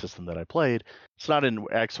bidding system that I played, it's not in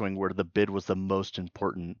X-Wing where the bid was the most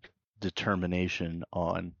important determination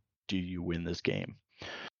on do you win this game.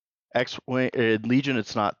 X-Wing Legion,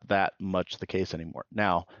 it's not that much the case anymore.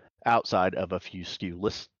 Now, outside of a few skew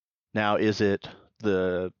lists. Now, is it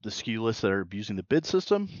the skew lists that are abusing the bid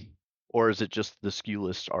system, or is it just the skew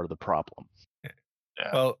lists are the problem?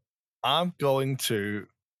 Yeah. Well, I'm going to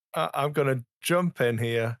jump in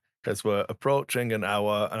here because we're approaching an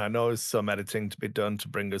hour, and I know there's some editing to be done to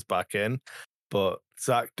bring us back in. But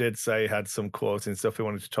Zach did say he had some quoting stuff he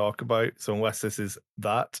wanted to talk about. So unless this is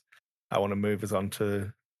that, I want to move us on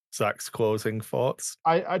to Zach's closing thoughts.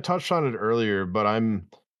 I touched on it earlier, but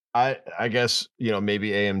I guess maybe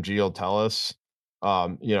AMG will tell us.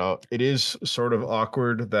 It is sort of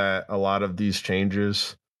awkward that a lot of these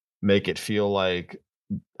changes make it feel like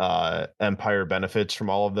Empire benefits from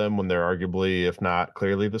all of them when they're arguably, if not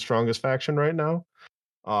clearly, the strongest faction right now.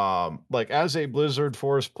 Like as a Blizzard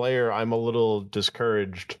Force player, I'm a little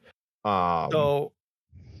discouraged. So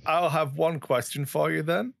I'll have one question for you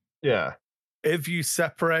then. Yeah. If you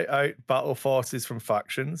separate out battle forces from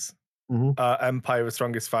factions, Empire the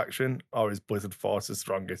strongest faction, or is Blizzard Force the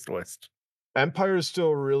strongest list? Empire is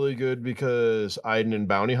still really good because Iden and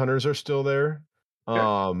Bounty Hunters are still there.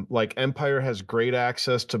 Okay. Like Empire has great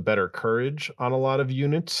access to better courage on a lot of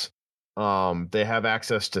units. They have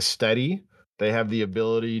access to steady. They have the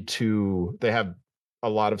ability to. They have a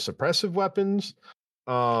lot of suppressive weapons.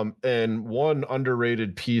 And one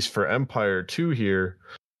underrated piece for Empire 2 here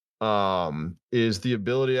is the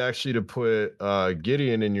ability actually to put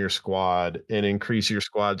Gideon in your squad and increase your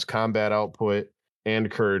squad's combat output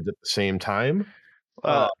and courage at the same time.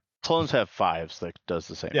 Clones have 5s that does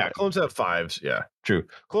the same Yeah, thing. clones have 5s. Yeah, true.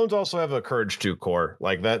 Clones also have a courage 2 core.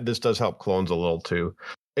 Like that, this does help clones a little too.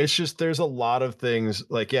 It's just there's a lot of things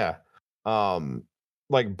like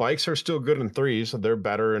like bikes are still good in 3s, so they're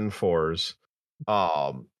better in 4s.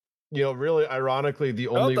 Really ironically, the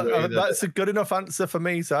only way that's a good enough answer for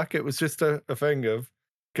me, Zach. It was just a thing of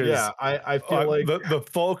because I feel like the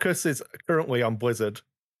focus is currently on Blizzard,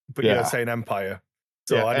 but Yeah. you're saying Empire.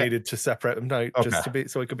 So Yeah, I needed to separate them now just Okay. to be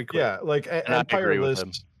so it could be clear. yeah, like And I agree with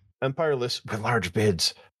him. Empire lists with large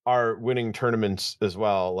bids are winning tournaments as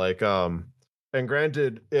well. Like and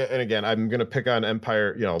granted, and again, I'm gonna pick on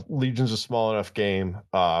Empire. Legion's a small enough game.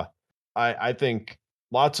 I think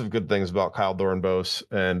lots of good things about Kyle Dornbos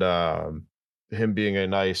and him being a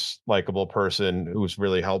nice, likable person who's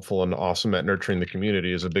really helpful and awesome at nurturing the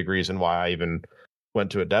community is a big reason why I even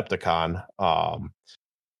went to Adepticon.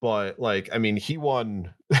 But like, I mean, he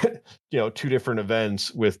won, 2 different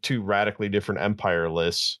events with 2 radically different Empire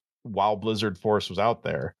lists while Blizzard Force was out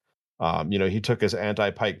there. He took his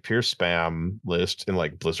anti-Pike Pierce spam list and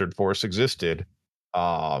like Blizzard Force existed.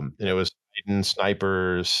 And it was Titan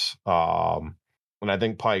snipers, and I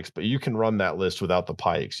think pikes, but you can run that list without the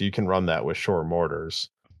pikes. You can run that with shore mortars.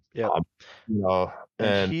 Yeah.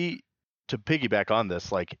 And he, to piggyback on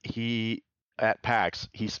this, like he at PAX,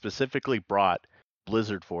 he specifically brought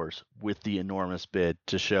Blizzard Force with the enormous bid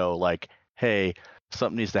to show like, hey,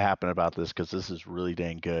 something needs to happen about this because this is really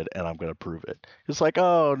dang good and I'm going to prove it. It's like,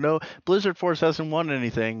 oh no, Blizzard Force hasn't won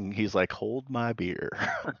anything. He's like, hold my beer.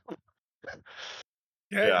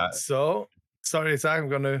 Yeah. So sorry, Zach, I'm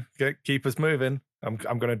going to keep us moving. I'm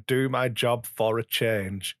going to do my job for a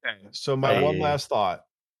change. So my one last thought.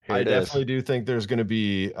 I definitely do think there's going to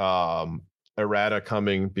be errata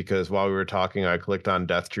coming because while we were talking, I clicked on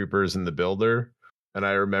Death Troopers in the builder, and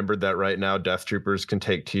I remembered that right now Death Troopers can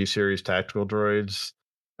take T-Series tactical droids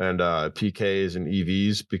and PKs and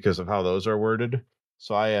EVs because of how those are worded.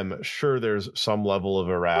 So I am sure there's some level of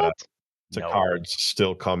errata to cards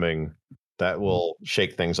still coming that will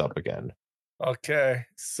shake things up again. Okay,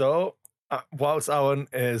 so whilst Alan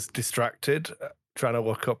is distracted, trying to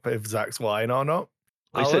look up if Zach's lying or not.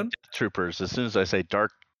 I said Death Troopers. As soon as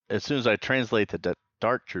I translate the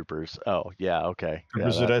Dark Troopers. Oh, yeah, okay.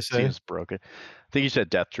 Troopers, did I say? Seems broken. I think you said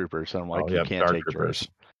Death Troopers. And I'm like, you can't Dark take Troopers.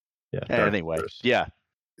 Yeah. Anyway, yeah.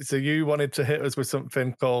 So you wanted to hit us with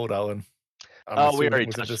something cold, Alan? We already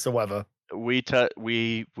touched. Just the weather. We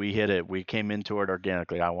hit it. We came into it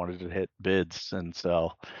organically. I wanted to hit bids, and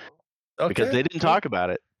so because they didn't talk about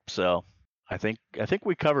it, so I think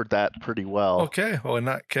we covered that pretty well. Okay, well in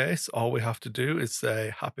that case, all we have to do is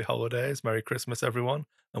say happy holidays, Merry Christmas, everyone,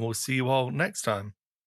 and we'll see you all next time.